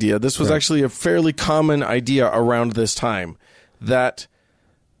this idea. This was actually a fairly common idea around this time, that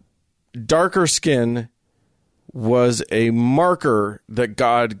darker skin was a marker that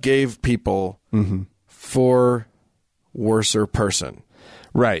God gave people for worser person.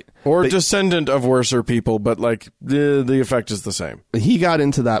 Right. Or descendant of worser people, but like the effect is the same. He got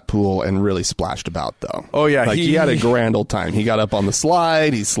into that pool and really splashed about, though. Oh, yeah. He had a grand old time. He got up on the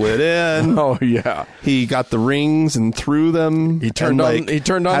slide. He slid in. Oh, yeah. He got the rings and threw them. He turned on the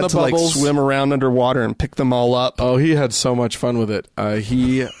bubbles. Like swim around underwater and pick them all up. Oh, he had so much fun with it.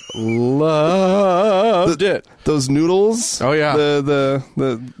 He loved it. Those noodles. Oh, yeah.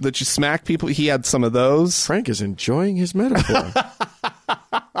 The that you smack people. He had some of those. Frank is enjoying his metaphor.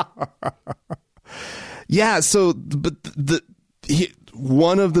 Yeah, so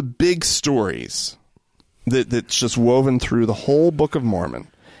one of the big stories that's just woven through the whole Book of Mormon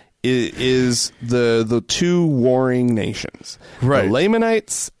is the two warring nations, right? The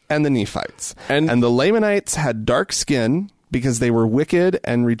Lamanites and the Nephites, and the Lamanites had dark skin because they were wicked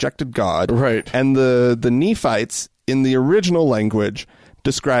and rejected God, right? And the Nephites in the original language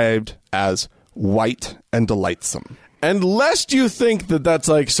described as white and delightsome. And lest you think that that's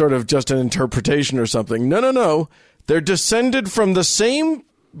like sort of just an interpretation or something. No. They're descended from the same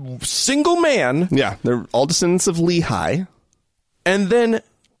single man. Yeah, they're all descendants of Lehi. And then,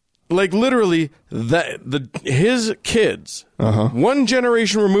 like, literally, his kids, one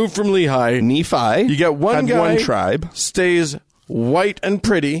generation removed from Lehi, Nephi. you get one guy, one tribe. stays white and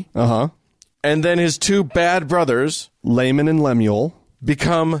pretty, and then his two bad brothers, Laman and Lemuel,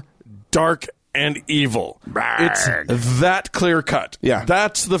 become dark and evil. It's that clear cut. Yeah.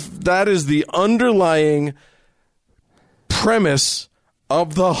 That is the underlying premise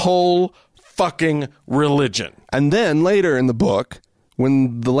of the whole fucking religion. And then later in the book,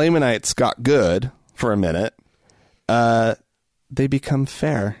 when the Lamanites got good for a minute, they become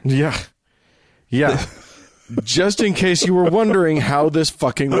fair. Yeah. Just in case you were wondering how this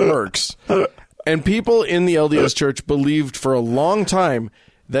fucking works. And people in the LDS Church believed for a long time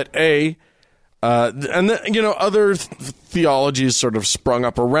that other theologies sort of sprung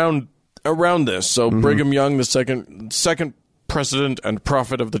up around this. So Brigham Young, the second president and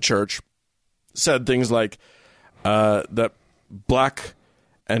prophet of the church, said things like that black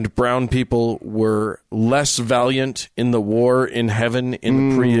and brown people were less valiant in the war in heaven in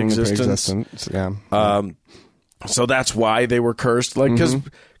the pre-existence. Yeah. So that's why they were cursed. Like,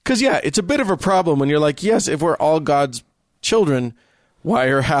 because it's a bit of a problem when you're like, yes, if we're all God's children, why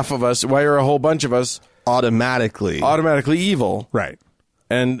are a whole bunch of us automatically evil? Right.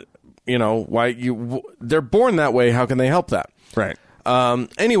 And they're born that way. How can they help that? Right.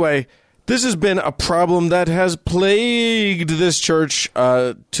 Anyway, this has been a problem that has plagued this church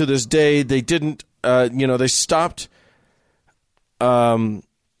to this day. They didn't, they stopped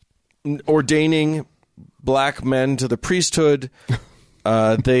ordaining black men to the priesthood.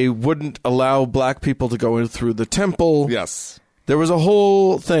 They wouldn't allow black people to go in through the temple. Yes. There was a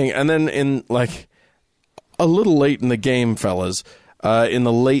whole thing. And then in like a little late in the game, fellas, in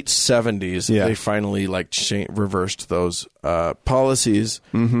the late 70s, they finally reversed those policies,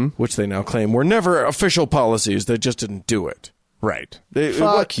 which they now claim were never official policies. They just didn't do it. Right.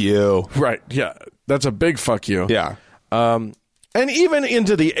 Fuck you. Right. Yeah. That's a big fuck you. Yeah. And even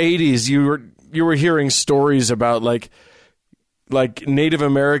into the 80s, you were hearing stories about like Native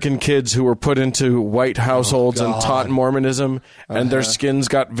American kids who were put into white households and taught Mormonism, and their skins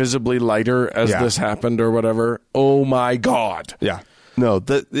got visibly lighter as this happened or whatever. Oh my God. Yeah. No,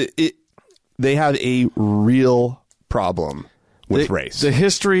 they have a real problem with race. The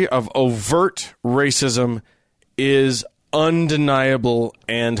history of overt racism is undeniable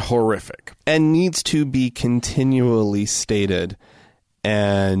and horrific. And needs to be continually stated.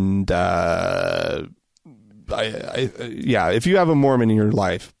 And, if you have a Mormon in your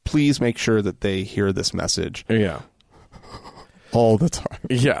life, please make sure that they hear this message. Yeah. All the time.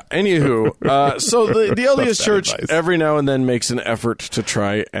 Yeah. Anywho, so the LDS Church every now and then makes an effort to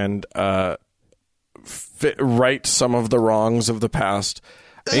try and right some of the wrongs of the past.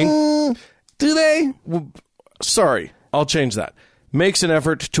 Do they? Sorry, I'll change that. Makes an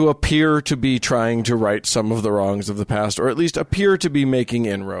effort to appear to be trying to right some of the wrongs of the past, or at least appear to be making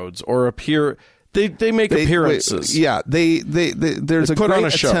inroads, or appear... They make appearances. There's a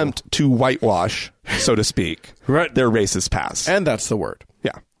great attempt to whitewash, so to speak, right, their racist past. And that's the word.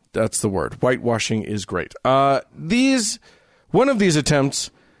 Yeah. That's the word. Whitewashing is great. One of these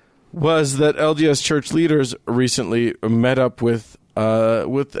attempts was that LDS Church leaders recently met up with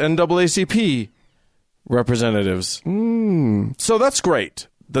NAACP representatives. So that's great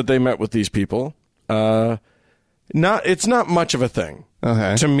that they met with these people. It's not much of a thing.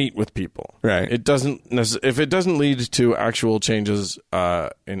 Okay. To meet with people, right? If it doesn't lead to actual changes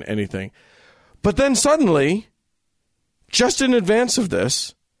in anything, but then suddenly, just in advance of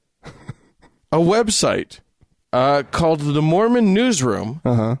this, a website called the Mormon Newsroom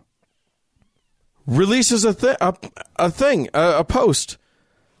releases a post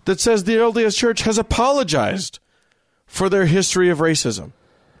that says the LDS Church has apologized for their history of racism.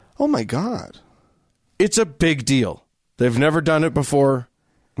 Oh my God! It's a big deal. They've never done it before.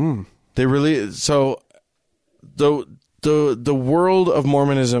 They really the world of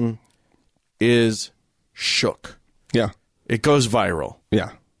Mormonism is shook. Yeah, it goes viral.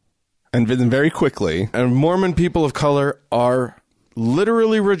 Yeah, and then very quickly, and Mormon people of color are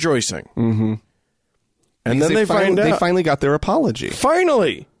literally rejoicing. Mm-hmm. And then they find out they finally got their apology.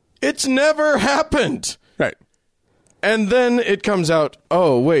 Finally, it's never happened. Right, and then it comes out.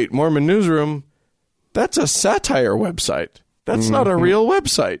 Oh wait, Mormon Newsroom. That's a satire website. That's not a real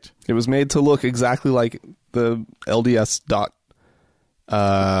website. It was made to look exactly like the LDS.org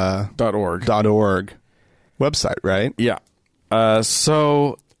website, right? Yeah.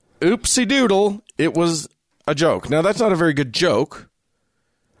 So, oopsie doodle, it was a joke. Now, that's not a very good joke.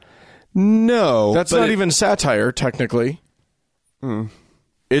 No. That's not even satire, technically.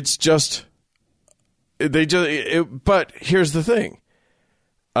 It's just but here's the thing.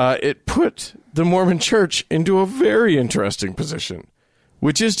 It put the Mormon Church into a very interesting position,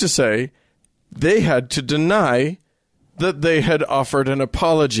 which is to say they had to deny that they had offered an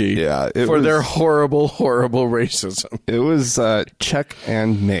apology for their horrible, horrible racism. It was check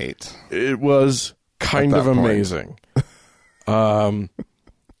and mate. It was kind of amazing.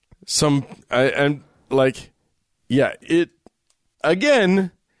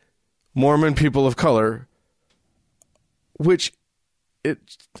 Again, Mormon people of color, which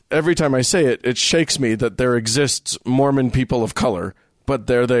every time I say it, it shakes me that there exists Mormon people of color, but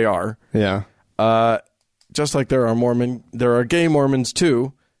there they are. Yeah. Just like there are gay Mormons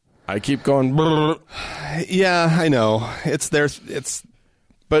too. I keep going. Yeah, I know.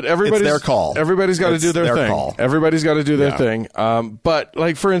 But everybody's their call. Everybody's got to do their thing. Call. Everybody's got to do their thing. But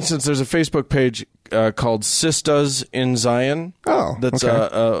like for instance, there's a Facebook page called Sistas in Zion. Oh, that's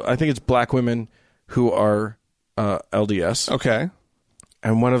okay. I think it's black women who are LDS. Okay.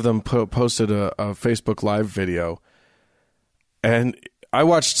 And one of them posted a Facebook Live video, and I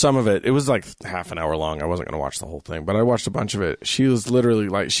watched some of it. It was like half an hour long. I wasn't going to watch the whole thing, but I watched a bunch of it. She was literally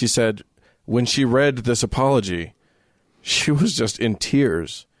like, she said when she read this apology, she was just in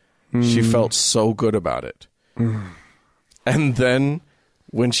tears. She felt so good about it. And then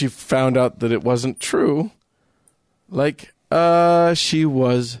when she found out that it wasn't true, like, she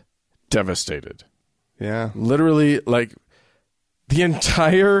was devastated. Yeah. Literally, like, the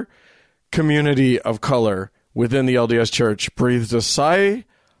entire community of color within the LDS Church breathed a sigh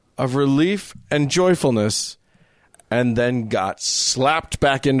of relief and joyfulness and then got slapped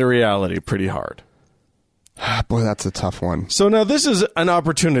back into reality pretty hard. Boy, that's a tough one. So now this is an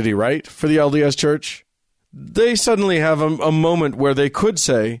opportunity, right, for the LDS Church? They suddenly have a moment where they could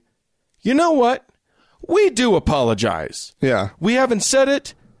say, you know what? We do apologize. Yeah. We haven't said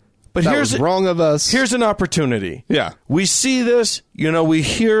it, but that was wrong of us. Here's an opportunity. Yeah. We see this, we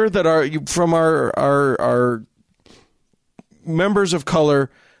hear that from our members of color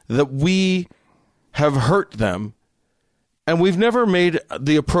that we have hurt them, and we've never made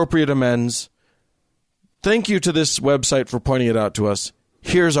the appropriate amends. Thank you to this website for pointing it out to us.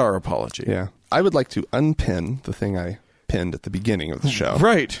 Here's our apology. Yeah. I would like to unpin the thing I pinned at the beginning of the show.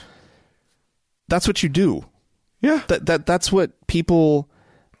 Right. That's what you do. Yeah. That's what people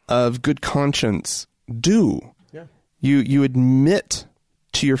of good conscience do. Yeah. You admit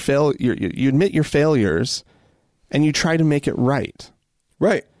to your you admit your failures and you try to make it right.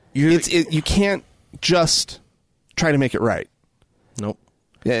 Right. You can't just try to make it right. Nope.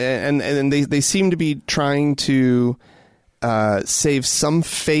 Yeah, and they seem to be trying to save some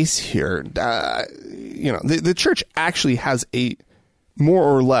face here. The church actually has a more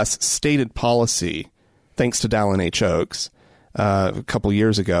or less stated policy, thanks to Dallin H. Oaks a couple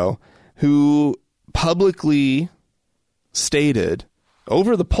years ago, who publicly stated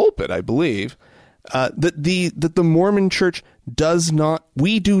over the pulpit, I believe, that the Mormon Church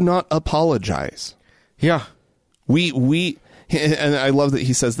we do not apologize. Yeah. And I love that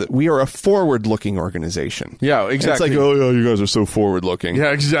he says that we are a forward-looking organization. Yeah, exactly. And it's like, oh, you guys are so forward-looking.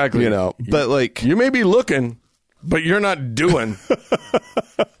 Yeah, exactly. But like, you may be looking, but you're not doing.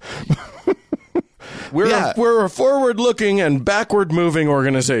 We're a forward-looking and backward-moving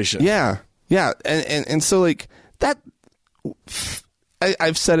organization. Yeah, yeah, and so like that.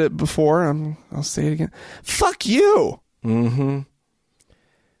 I've said it before. I'll say it again. Fuck you. Mm-hmm.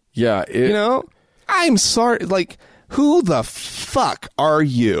 Yeah. I'm sorry. Like, who the fuck are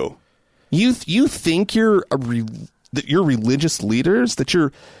you? You think you're that you're religious leaders? That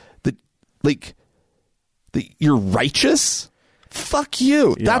you're righteous? Fuck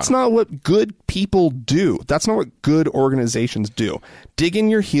you. Yeah. That's not what good people do. That's not what good organizations do. Dig in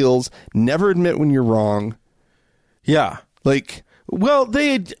your heels. Never admit when you're wrong. Yeah. Like, well,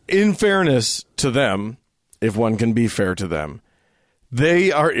 in fairness to them, if one can be fair to them,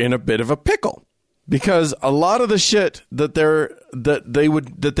 they are in a bit of a pickle. Because a lot of the shit that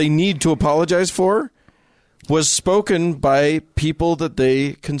they need to apologize for was spoken by people that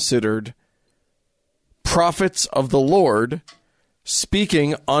they considered prophets of the Lord,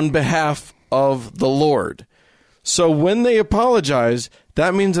 speaking on behalf of the Lord. So when they apologize,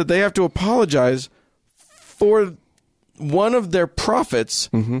 that means that they have to apologize for one of their prophets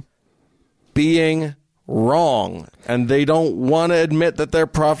being wrong, and they don't want to admit that their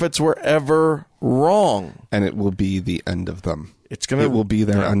prophets were ever wrong. And it will be the end of them. It will be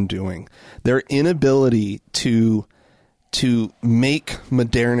their undoing. Their inability to make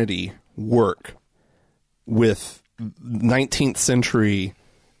modernity work with 19th century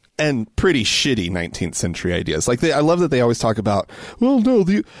and pretty shitty 19th century ideas. Like I love that they always talk about, well, no,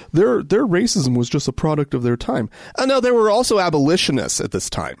 their racism was just a product of their time. No, there were also abolitionists at this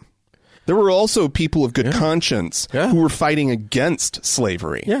time. There were also people of good conscience who were fighting against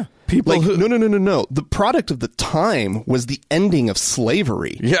slavery. Yeah. People like, no. The product of the time was the ending of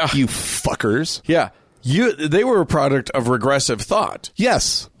slavery. Yeah. You fuckers. Yeah. They were a product of regressive thought.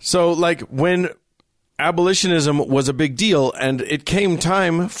 Yes. So, like, when abolitionism was a big deal and it came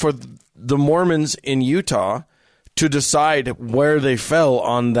time for the Mormons in Utah to decide where they fell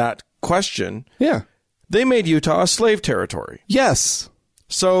on that question, they made Utah a slave territory. Yes.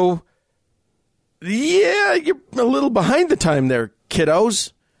 So, yeah, you're a little behind the time there,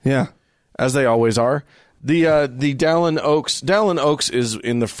 kiddos. Yeah. As they always are. The Dallin Oaks is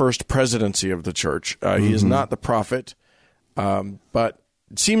in the first presidency of the church. He is not the prophet, but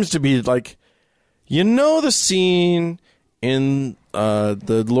it seems to be like, you know, the scene in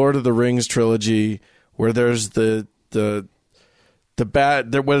the Lord of the Rings trilogy where there's the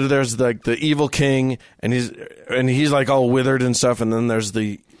bad, whether there's like the evil king and he's like all withered and stuff, and then there's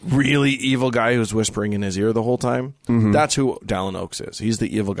the really evil guy who's whispering in his ear the whole time. That's who Dallin Oaks is. He's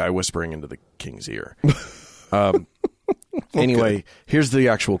the evil guy whispering into the king's ear. Anyway, here's the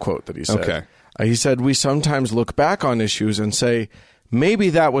actual quote that he said. Okay. He said, "We sometimes look back on issues and say,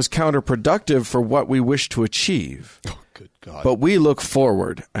 maybe that was counterproductive for what we wish to achieve. Oh, good God. But we look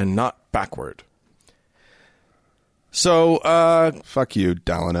forward and not backward." So, fuck you,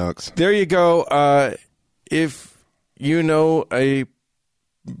 Dallin Oaks. There you go. If you know a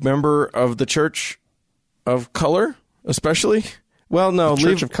member of the Church of Color, especially, well, no,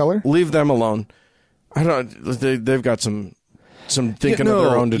 Church of Color, leave them alone. I don't. They've got some thinking of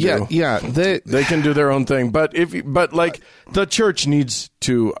their own to do. Yeah, they can do their own thing. But the church needs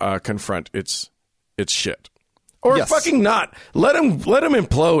to confront its shit, or fucking not. Let them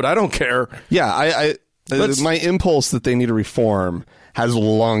implode. I don't care. Yeah, my impulse that they need to reform has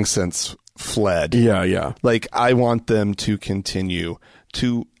long since fled. Yeah. Like, I want them to continue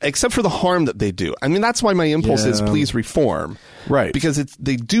to, except for the harm that they do. I mean, that's why my impulse is please reform. Right. Because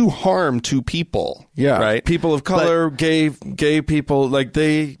they do harm to people. Yeah. Right. People of color, gay people, like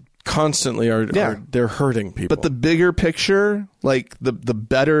they constantly are they're hurting people. But the bigger picture, like the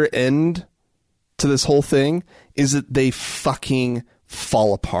better end to this whole thing is that they fucking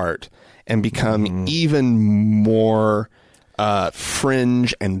fall apart and become even more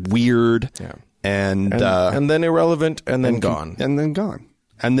fringe and weird. Yeah. And then irrelevant, and then gone.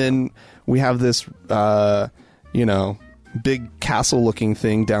 And then we have this, big castle-looking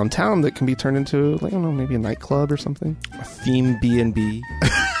thing downtown that can be turned into, I don't know, maybe a nightclub or something. A theme B&B.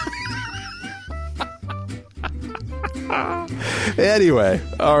 Anyway.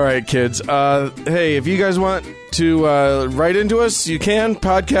 All right, kids. Hey, if you guys want to write into us, you can.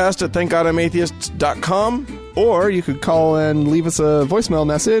 Podcast at thankgodimatheist.com. Or you could call and leave us a voicemail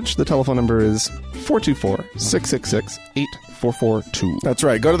message. The telephone number is 424-666-8442. That's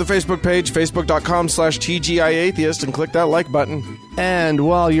right. Go to the Facebook page, facebook.com/TGIAtheist, and click that like button. And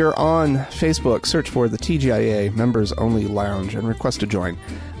while you're on Facebook, search for the TGIA Members Only Lounge and request to join.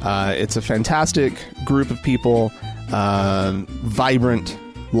 It's a fantastic group of people, vibrant,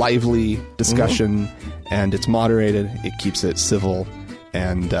 lively discussion, and it's moderated. It keeps it civil.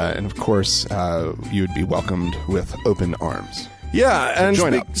 And of course, you would be welcomed with open arms. Yeah,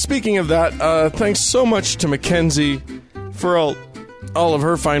 and speaking of that, thanks so much to Mackenzie for all of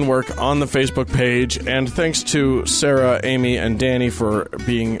her fine work on the Facebook page, and thanks to Sarah, Amy, and Danny for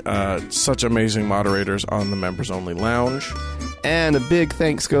being such amazing moderators on the Members Only Lounge. And a big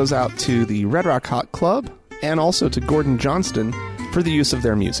thanks goes out to the Red Rock Hot Club, and also to Gordon Johnston for the use of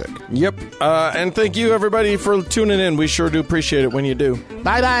their music. Yep. And thank you, everybody, for tuning in. We sure do appreciate it when you do.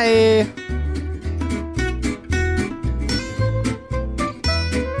 Bye-bye.